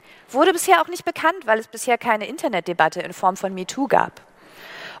vorgegeben. Wurde bisher auch nicht bekannt, weil es bisher keine Internetdebatte in Form von MeToo gab.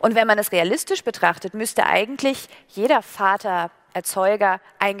 Und wenn man es realistisch betrachtet, müsste eigentlich jeder Vater, Erzeuger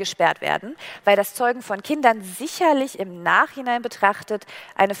eingesperrt werden, weil das Zeugen von Kindern sicherlich im Nachhinein betrachtet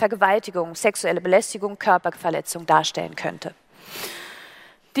eine Vergewaltigung, sexuelle Belästigung, Körperverletzung darstellen könnte.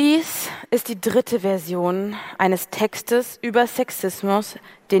 Dies ist die dritte Version eines Textes über Sexismus,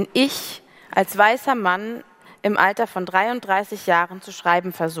 den ich als weißer Mann im Alter von 33 Jahren zu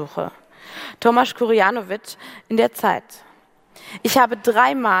schreiben versuche. Tomasz Kurjanowicz in der Zeit. Ich habe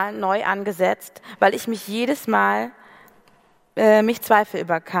 3-mal neu angesetzt, weil ich mich jedes Mal Zweifel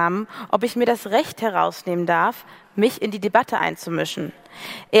überkamen, ob ich mir das Recht herausnehmen darf, mich in die Debatte einzumischen.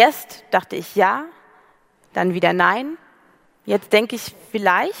 Erst dachte ich ja, dann wieder nein, jetzt denke ich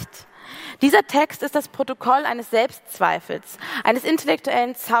vielleicht. Dieser Text ist das Protokoll eines Selbstzweifels, eines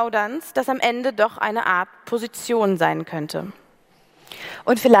intellektuellen Zauderns, das am Ende doch eine Art Position sein könnte.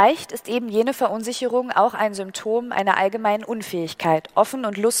 Und vielleicht ist eben jene Verunsicherung auch ein Symptom einer allgemeinen Unfähigkeit, offen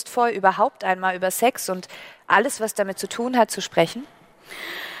und lustvoll überhaupt einmal über Sex und alles, was damit zu tun hat, zu sprechen?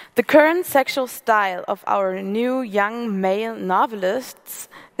 The current sexual style of our new young male novelists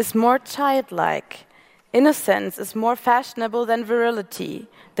is more childlike. Innocence is more fashionable than virility.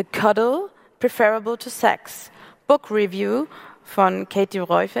 The cuddle preferable to sex. Book Review von Katie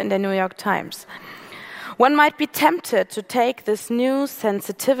Reufe in der New York Times. One might be tempted to take this new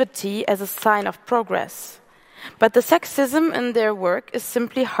sensitivity as a sign of progress. But the sexism in their work is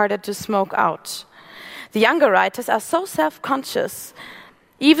simply harder to smoke out. The younger writers are so self-conscious.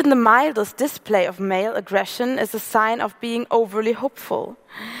 Even the mildest display of male aggression is a sign of being overly hopeful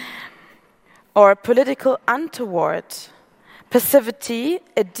or political untoward. Passivity,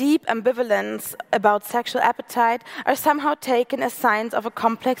 a deep ambivalence about sexual appetite are somehow taken as signs of a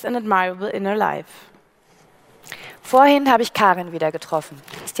complex and admirable inner life. Vorhin habe ich Karin wieder getroffen.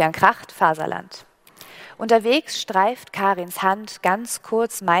 Christian Kracht, Faserland. Unterwegs streift Karins Hand ganz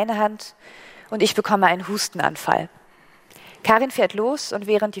kurz meine Hand und ich bekomme einen Hustenanfall. Karin fährt los und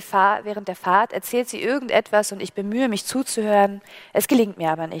während der Fahrt erzählt sie irgendetwas und ich bemühe mich zuzuhören. Es gelingt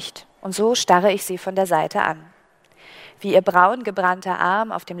mir aber nicht. Und so starre ich sie von der Seite an. Wie ihr braun gebrannter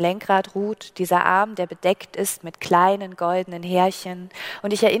Arm auf dem Lenkrad ruht, dieser Arm, der bedeckt ist mit kleinen goldenen Härchen.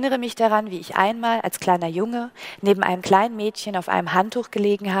 Und ich erinnere mich daran, wie ich einmal als kleiner Junge neben einem kleinen Mädchen auf einem Handtuch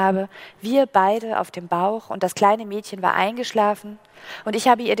gelegen habe, wir beide auf dem Bauch und das kleine Mädchen war eingeschlafen und ich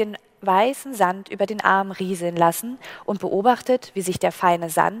habe ihr den weißen Sand über den Arm rieseln lassen und beobachtet, wie sich der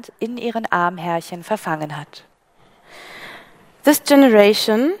feine Sand in ihren Armhärchen verfangen hat. This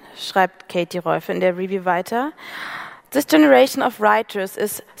generation, schreibt Katie Rolfe in der Review weiter, this generation of writers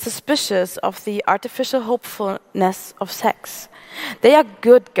is suspicious of the artificial hopefulness of sex. They are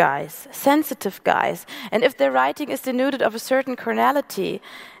good guys, sensitive guys, and if their writing is denuded of a certain carnality,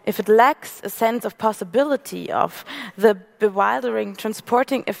 if it lacks a sense of possibility of the bewildering,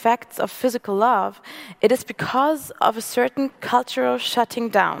 transporting effects of physical love, it is because of a certain cultural shutting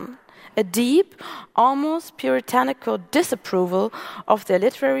down, a deep, almost puritanical disapproval of their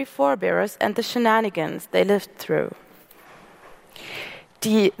literary forebears and the shenanigans they lived through.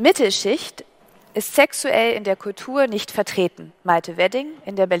 Die Mittelschicht ist sexuell in der Kultur nicht vertreten, meinte Wedding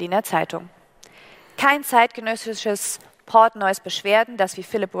in der Berliner Zeitung. Kein zeitgenössisches Portnoys Beschwerden, das wie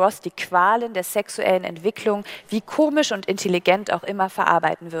Philip Roth die Qualen der sexuellen Entwicklung wie komisch und intelligent auch immer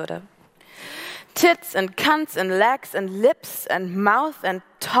verarbeiten würde. Tits and cunts and legs and lips and mouth and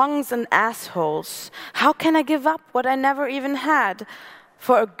tongues and assholes. How can I give up what I never even had?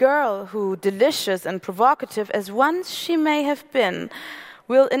 For a girl who, delicious and provocative as once she may have been,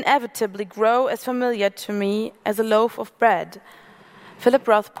 will inevitably grow as familiar to me as a loaf of bread. Philip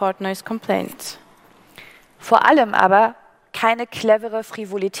Roth Portnoy's complaint. Vor allem aber keine clevere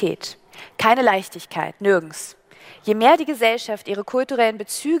Frivolität, keine Leichtigkeit, nirgends. Je mehr die Gesellschaft ihre kulturellen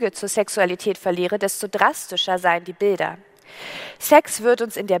Bezüge zur Sexualität verliere, desto drastischer seien die Bilder. Sex wird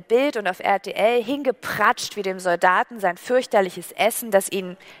uns in der Bild und auf RTL hingepratscht wie dem Soldaten sein fürchterliches Essen, das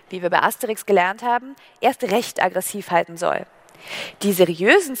ihn, wie wir bei Asterix gelernt haben, erst recht aggressiv halten soll. Die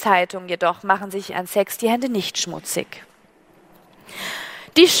seriösen Zeitungen jedoch machen sich an Sex die Hände nicht schmutzig.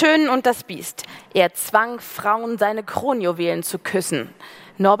 Die Schönen und das Biest. Er zwang Frauen, seine Kronjuwelen zu küssen.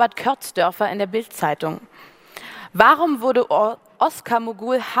 Norbert Körtsdörfer in der Bild-Zeitung. Warum wurde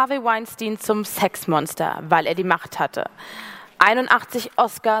Oscar-Mogul Harvey Weinstein zum Sexmonster? Weil er die Macht hatte. 81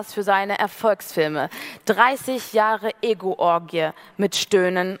 Oscars für seine Erfolgsfilme. 30 Jahre Ego-Orgie mit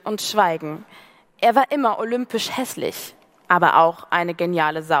Stöhnen und Schweigen. Er war immer olympisch hässlich, aber auch eine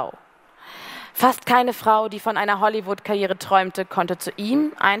geniale Sau. Fast keine Frau, die von einer Hollywood-Karriere träumte, konnte zu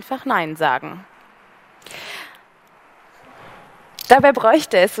ihm einfach Nein sagen. Dabei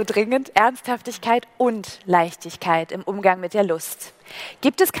bräuchte es so dringend Ernsthaftigkeit und Leichtigkeit im Umgang mit der Lust.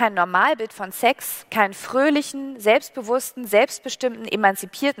 Gibt es kein Normalbild von Sex, keinen fröhlichen, selbstbewussten, selbstbestimmten,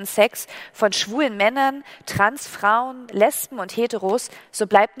 emanzipierten Sex von schwulen Männern, Transfrauen, Lesben und Heteros, so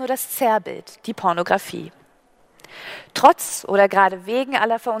bleibt nur das Zerrbild, die Pornografie. Trotz oder gerade wegen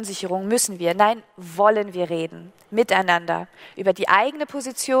aller Verunsicherung müssen wir, nein, wollen wir reden, miteinander, über die eigene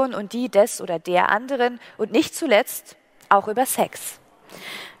Position und die des oder der anderen und nicht zuletzt auch über Sex.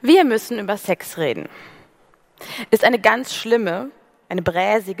 Wir müssen über Sex reden. Ist eine ganz schlimme, eine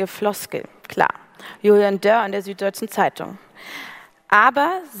bräsige Floskel, klar. Julian Dörr in der Süddeutschen Zeitung.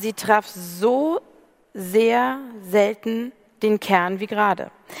 Aber sie traf so sehr selten den Kern wie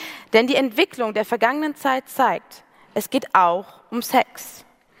gerade. Denn die Entwicklung der vergangenen Zeit zeigt, es geht auch um Sex.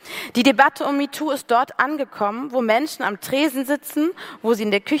 Die Debatte um MeToo ist dort angekommen, wo Menschen am Tresen sitzen, wo sie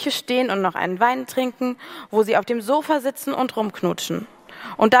in der Küche stehen und noch einen Wein trinken, wo sie auf dem Sofa sitzen und rumknutschen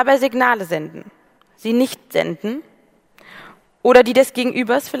und dabei Signale senden, sie nicht senden oder die des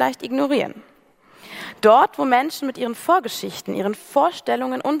Gegenübers vielleicht ignorieren. Dort, wo Menschen mit ihren Vorgeschichten, ihren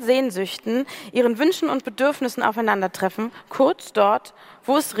Vorstellungen und Sehnsüchten, ihren Wünschen und Bedürfnissen aufeinandertreffen, kurz dort,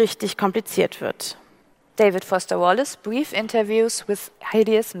 wo es richtig kompliziert wird. David Foster-Wallace, Brief Interviews with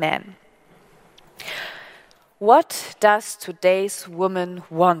Hideous Men. What does today's woman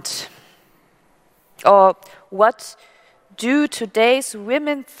want? Or what do today's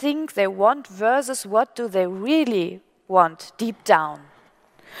women think they want versus what do they really want deep down?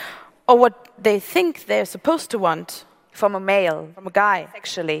 Or what they think they're supposed to want. From a male. From a guy.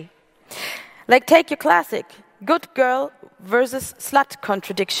 Sexually. Like take your classic, good girl versus slut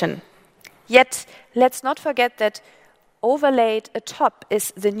contradiction. Yet, let's not forget that overlaid atop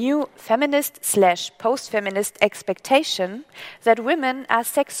is the new feminist/post-feminist expectation that women are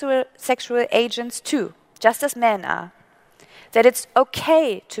sexual agents too, just as men are. That it's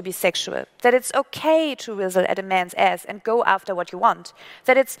okay to be sexual, that it's okay to whistle at a man's ass and go after what you want,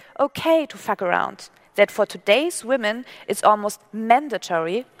 that it's okay to fuck around, that for today's women it's almost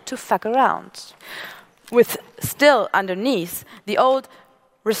mandatory to fuck around. With still underneath the old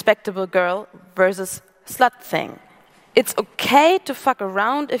respectable girl versus slut thing. It's okay to fuck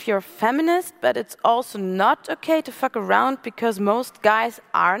around if you're a feminist, but it's also not okay to fuck around because most guys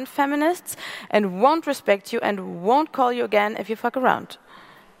aren't feminists and won't respect you and won't call you again if you fuck around.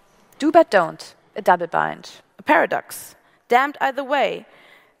 Do but don't, a double bind. A paradox. Damned either way.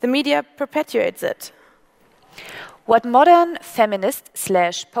 The media perpetuates it. What modern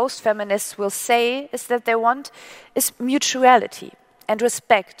feminists/post-feminists will say is that they want is mutuality and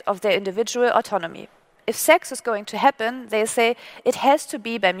respect of their individual autonomy. If sex is going to happen, they say it has to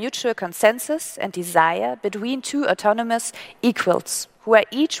be by mutual consensus and desire between two autonomous equals who are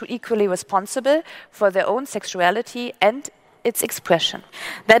each equally responsible for their own sexuality and its expression.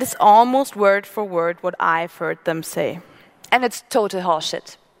 That is almost word for word what I've heard them say. And it's total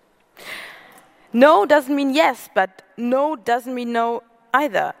horseshit. No doesn't mean yes, but no doesn't mean no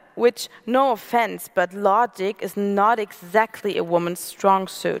either. Which, no offense, but logic is not exactly a woman's strong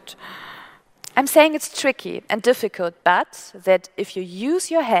suit. I'm saying it's tricky and difficult, but that if you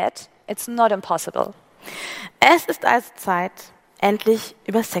use your head, it's not impossible. Es ist also Zeit, endlich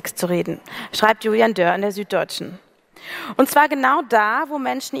über Sex zu reden, schreibt Julian Dörr in der Süddeutschen. Und zwar genau da, wo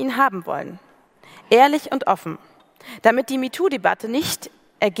Menschen ihn haben wollen. Ehrlich und offen. Damit die MeToo-Debatte nicht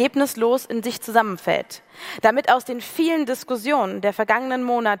ergebnislos in sich zusammenfällt. Damit aus den vielen Diskussionen der vergangenen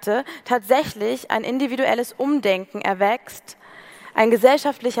Monate tatsächlich ein individuelles Umdenken erwächst, ein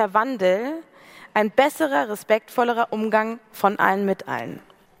gesellschaftlicher Wandel, ein besserer, respektvollerer Umgang von allen mit allen.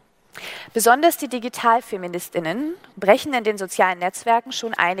 Besonders die Digitalfeministinnen brechen in den sozialen Netzwerken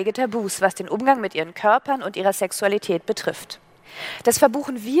schon einige Tabus, was den Umgang mit ihren Körpern und ihrer Sexualität betrifft. Das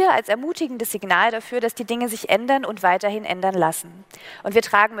verbuchen wir als ermutigendes Signal dafür, dass die Dinge sich ändern und weiterhin ändern lassen. Und wir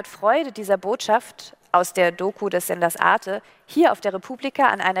tragen mit Freude dieser Botschaft aus der Doku des Senders Arte hier auf der Republika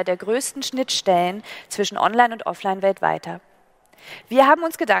an einer der größten Schnittstellen zwischen Online- und Offline-Welt weiter. Wir haben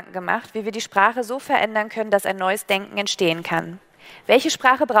uns Gedanken gemacht, wie wir die Sprache so verändern können, dass ein neues Denken entstehen kann. Welche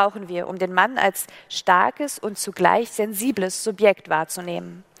Sprache brauchen wir, um den Mann als starkes und zugleich sensibles Subjekt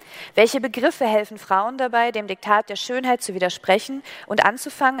wahrzunehmen? Welche Begriffe helfen Frauen dabei, dem Diktat der Schönheit zu widersprechen und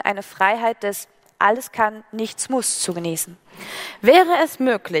anzufangen, eine Freiheit des Alles kann, nichts muss zu genießen? Wäre es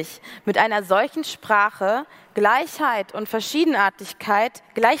möglich, mit einer solchen Sprache Gleichheit und Verschiedenartigkeit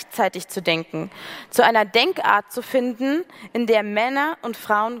gleichzeitig zu denken, zu einer Denkart zu finden, in der Männer und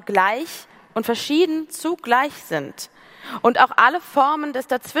Frauen gleich und verschieden zugleich sind und auch alle Formen des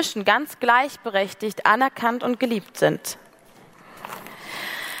Dazwischen ganz gleichberechtigt anerkannt und geliebt sind?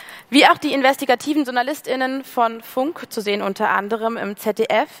 Wie auch die investigativen JournalistInnen von Funk, zu sehen unter anderem im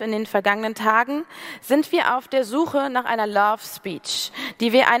ZDF in den vergangenen Tagen, sind wir auf der Suche nach einer Love Speech,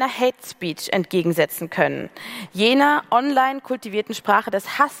 die wir einer Hate Speech entgegensetzen können. Jener online kultivierten Sprache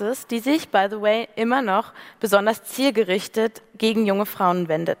des Hasses, die sich, by the way, immer noch besonders zielgerichtet gegen junge Frauen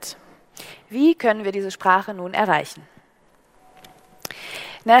wendet. Wie können wir diese Sprache nun erreichen?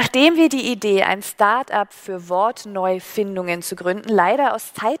 Nachdem wir die Idee, ein Start-up für Wortneufindungen zu gründen, leider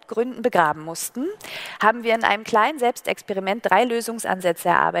aus Zeitgründen begraben mussten, haben wir in einem kleinen Selbstexperiment 3 Lösungsansätze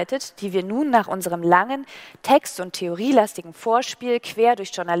erarbeitet, die wir nun nach unserem langen, text- und theorielastigen Vorspiel quer durch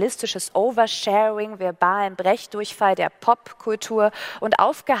journalistisches Oversharing, verbalen Brechdurchfall der Popkultur und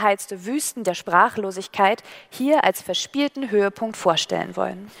aufgeheizte Wüsten der Sprachlosigkeit hier als verspielten Höhepunkt vorstellen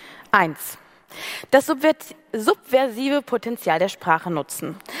wollen. 1. Das subversive Potenzial der Sprache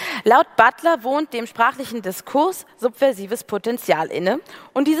nutzen. Laut Butler wohnt dem sprachlichen Diskurs subversives Potenzial inne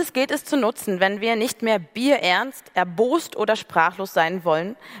und dieses gilt es zu nutzen, wenn wir nicht mehr bierernst, erbost oder sprachlos sein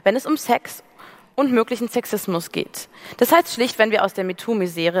wollen, wenn es um Sex und möglichen Sexismus geht. Das heißt schlicht, wenn wir aus der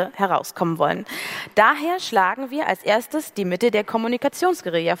MeToo-Misere herauskommen wollen. Daher schlagen wir als erstes die Mittel der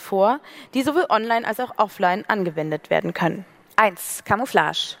Kommunikationsguerilla vor, die sowohl online als auch offline angewendet werden können. 1.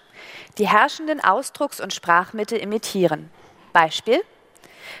 Camouflage. Die herrschenden Ausdrucks- und Sprachmittel imitieren. Beispiel: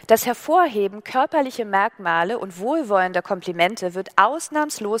 Das Hervorheben körperlicher Merkmale und wohlwollender Komplimente wird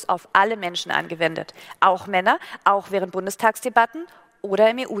ausnahmslos auf alle Menschen angewendet, auch Männer, auch während Bundestagsdebatten oder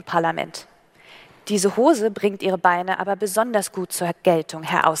im EU-Parlament. Diese Hose bringt Ihre Beine aber besonders gut zur Geltung,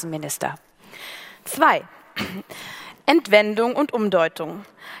 Herr Außenminister. 2. Entwendung und Umdeutung.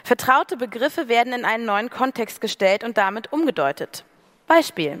 Vertraute Begriffe werden in einen neuen Kontext gestellt und damit umgedeutet.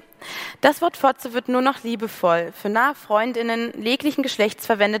 Beispiel: Das Wort Fotze wird nur noch liebevoll für nahe Freundinnen jeglichen Geschlechts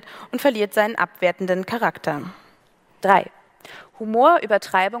verwendet und verliert seinen abwertenden Charakter. 3. Humor,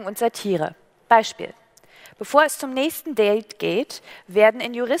 Übertreibung und Satire. Beispiel: Bevor es zum nächsten Date geht, werden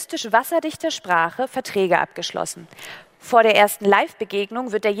in juristisch wasserdichter Sprache Verträge abgeschlossen. Vor der ersten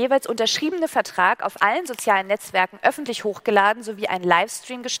Live-Begegnung wird der jeweils unterschriebene Vertrag auf allen sozialen Netzwerken öffentlich hochgeladen sowie ein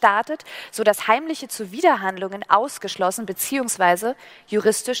Livestream gestartet, sodass heimliche Zuwiderhandlungen ausgeschlossen bzw.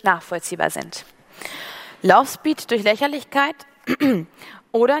 juristisch nachvollziehbar sind. Laufspeed durch Lächerlichkeit?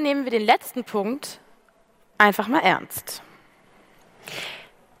 Oder nehmen wir den letzten Punkt einfach mal ernst?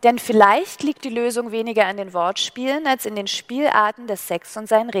 Denn vielleicht liegt die Lösung weniger an den Wortspielen als in den Spielarten des Sex und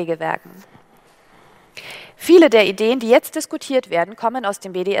seinen Regelwerken. Viele der Ideen, die jetzt diskutiert werden, kommen aus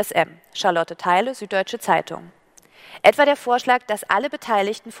dem BDSM. Charlotte Theile, Süddeutsche Zeitung. Etwa der Vorschlag, dass alle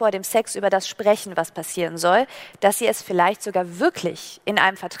Beteiligten vor dem Sex über das sprechen, was passieren soll, dass sie es vielleicht sogar wirklich in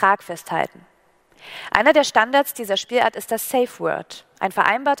einem Vertrag festhalten. Einer der Standards dieser Spielart ist das Safe Word, ein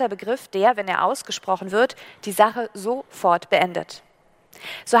vereinbarter Begriff, der, wenn er ausgesprochen wird, die Sache sofort beendet.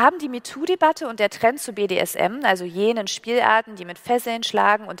 So haben die MeToo-Debatte und der Trend zu BDSM, also jenen Spielarten, die mit Fesseln,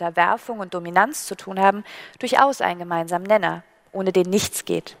 Schlagen, Unterwerfung und Dominanz zu tun haben, durchaus einen gemeinsamen Nenner, ohne den nichts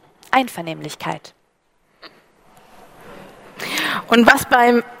geht: Einvernehmlichkeit. Und was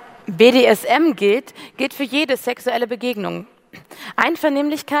beim BDSM gilt, gilt für jede sexuelle Begegnung.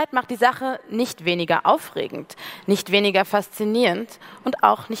 Einvernehmlichkeit macht die Sache nicht weniger aufregend, nicht weniger faszinierend und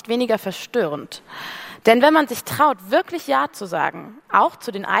auch nicht weniger verstörend. Denn wenn man sich traut, wirklich Ja zu sagen, auch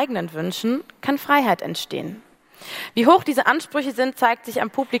zu den eigenen Wünschen, kann Freiheit entstehen. Wie hoch diese Ansprüche sind, zeigt sich am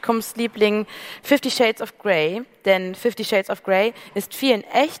Publikumsliebling 50 Shades of Grey, denn 50 Shades of Grey ist vielen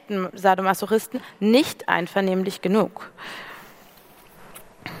echten Sadomasochisten nicht einvernehmlich genug.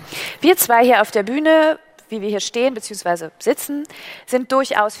 Wir zwei hier auf der Bühne, wie wir hier stehen bzw. sitzen, sind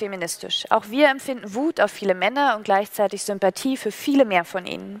durchaus feministisch. Auch wir empfinden Wut auf viele Männer und gleichzeitig Sympathie für viele mehr von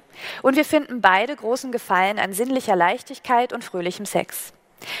ihnen. Und wir finden beide großen Gefallen an sinnlicher Leichtigkeit und fröhlichem Sex.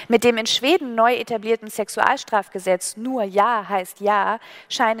 Mit dem in Schweden neu etablierten Sexualstrafgesetz nur Ja heißt Ja,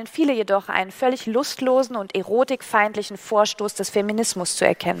 scheinen viele jedoch einen völlig lustlosen und erotikfeindlichen Vorstoß des Feminismus zu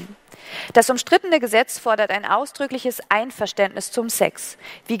erkennen. Das umstrittene Gesetz fordert ein ausdrückliches Einverständnis zum Sex.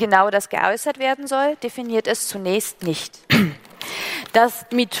 Wie genau das geäußert werden soll, definiert es zunächst nicht. Dass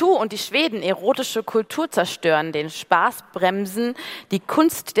MeToo und die Schweden erotische Kultur zerstören, den Spaß bremsen, die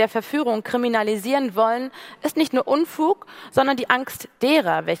Kunst der Verführung kriminalisieren wollen, ist nicht nur Unfug, sondern die Angst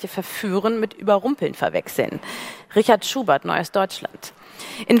derer, welche verführen, mit Überrumpeln verwechseln. Richard Schubert, Neues Deutschland.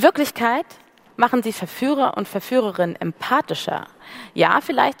 In Wirklichkeit machen sie Verführer und Verführerinnen empathischer, ja,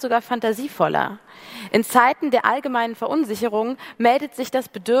 vielleicht sogar fantasievoller. In Zeiten der allgemeinen Verunsicherung meldet sich das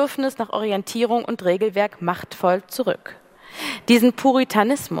Bedürfnis nach Orientierung und Regelwerk machtvoll zurück. Diesen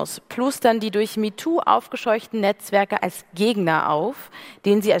Puritanismus plustern die durch MeToo aufgescheuchten Netzwerke als Gegner auf,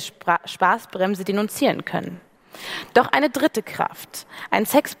 den sie als Spaßbremse denunzieren können. Doch eine dritte Kraft, ein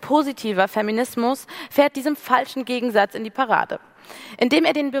sexpositiver Feminismus, fährt diesem falschen Gegensatz in die Parade. Indem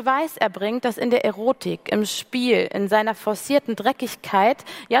er den Beweis erbringt, dass in der Erotik, im Spiel, in seiner forcierten Dreckigkeit,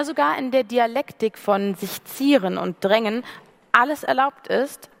 ja sogar in der Dialektik von sich zieren und drängen, alles erlaubt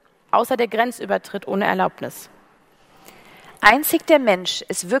ist, außer der Grenzübertritt ohne Erlaubnis. Einzig der Mensch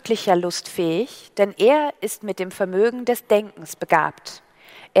ist wirklicher lustfähig, denn er ist mit dem Vermögen des Denkens begabt.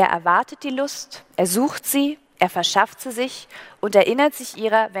 Er erwartet die Lust, er sucht sie, er verschafft sie sich und erinnert sich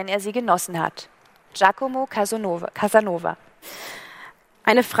ihrer, wenn er sie genossen hat. Giacomo Casanova.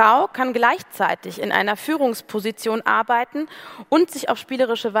 Eine Frau kann gleichzeitig in einer Führungsposition arbeiten und sich auf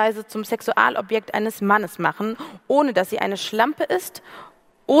spielerische Weise zum Sexualobjekt eines Mannes machen, ohne dass sie eine Schlampe ist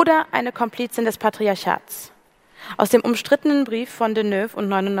oder eine Komplizin des Patriarchats. Aus dem umstrittenen Brief von Deneuve und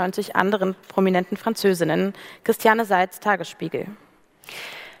 99 anderen prominenten Französinnen, Christiane Seitz, Tagesspiegel.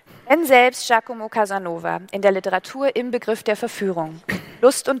 Wenn selbst Giacomo Casanova in der Literatur im Begriff der Verführung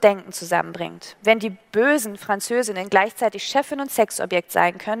Lust und Denken zusammenbringt, wenn die bösen Französinnen gleichzeitig Chefin und Sexobjekt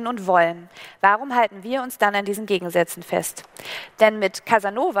sein können und wollen, warum halten wir uns dann an diesen Gegensätzen fest? Denn mit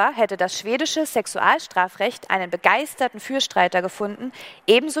Casanova hätte das schwedische Sexualstrafrecht einen begeisterten Fürstreiter gefunden,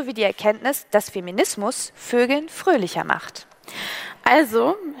 ebenso wie die Erkenntnis, dass Feminismus Vögeln fröhlicher macht.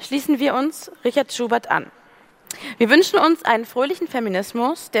 Also schließen wir uns Richard Schubert an. Wir wünschen uns einen fröhlichen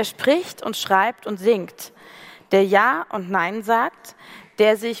Feminismus, der spricht und schreibt und singt, der Ja und Nein sagt,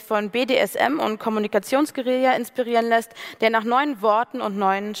 der sich von BDSM und Kommunikationsguerilla inspirieren lässt, der nach neuen Worten und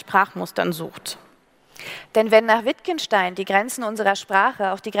neuen Sprachmustern sucht. Denn wenn nach Wittgenstein die Grenzen unserer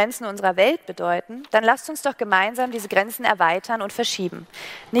Sprache auch die Grenzen unserer Welt bedeuten, dann lasst uns doch gemeinsam diese Grenzen erweitern und verschieben.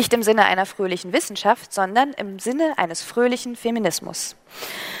 Nicht im Sinne einer fröhlichen Wissenschaft, sondern im Sinne eines fröhlichen Feminismus.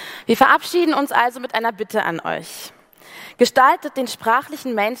 Wir verabschieden uns also mit einer Bitte an euch. Gestaltet den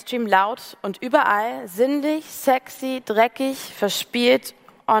sprachlichen Mainstream laut und überall, sinnlich, sexy, dreckig, verspielt,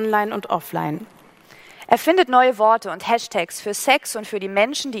 online und offline. Erfindet neue Worte und Hashtags für Sex und für die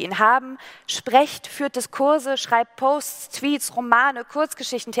Menschen, die ihn haben. Sprecht, führt Diskurse, schreibt Posts, Tweets, Romane,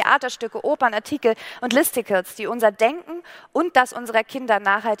 Kurzgeschichten, Theaterstücke, Opern, Artikel und Listicles, die unser Denken und das unserer Kinder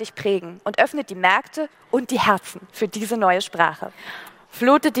nachhaltig prägen. Und öffnet die Märkte und die Herzen für diese neue Sprache.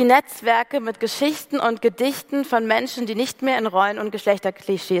 Flutet die Netzwerke mit Geschichten und Gedichten von Menschen, die nicht mehr in Rollen- und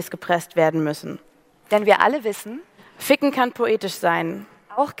Geschlechterklischees gepresst werden müssen. Denn wir alle wissen, Ficken kann poetisch sein.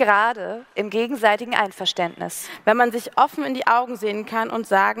 auch gerade im gegenseitigen Einverständnis. Wenn man sich offen in die Augen sehen kann und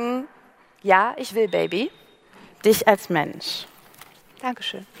sagen, ja, ich will, Baby. Dich als Mensch.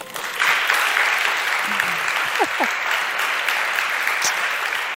 Dankeschön.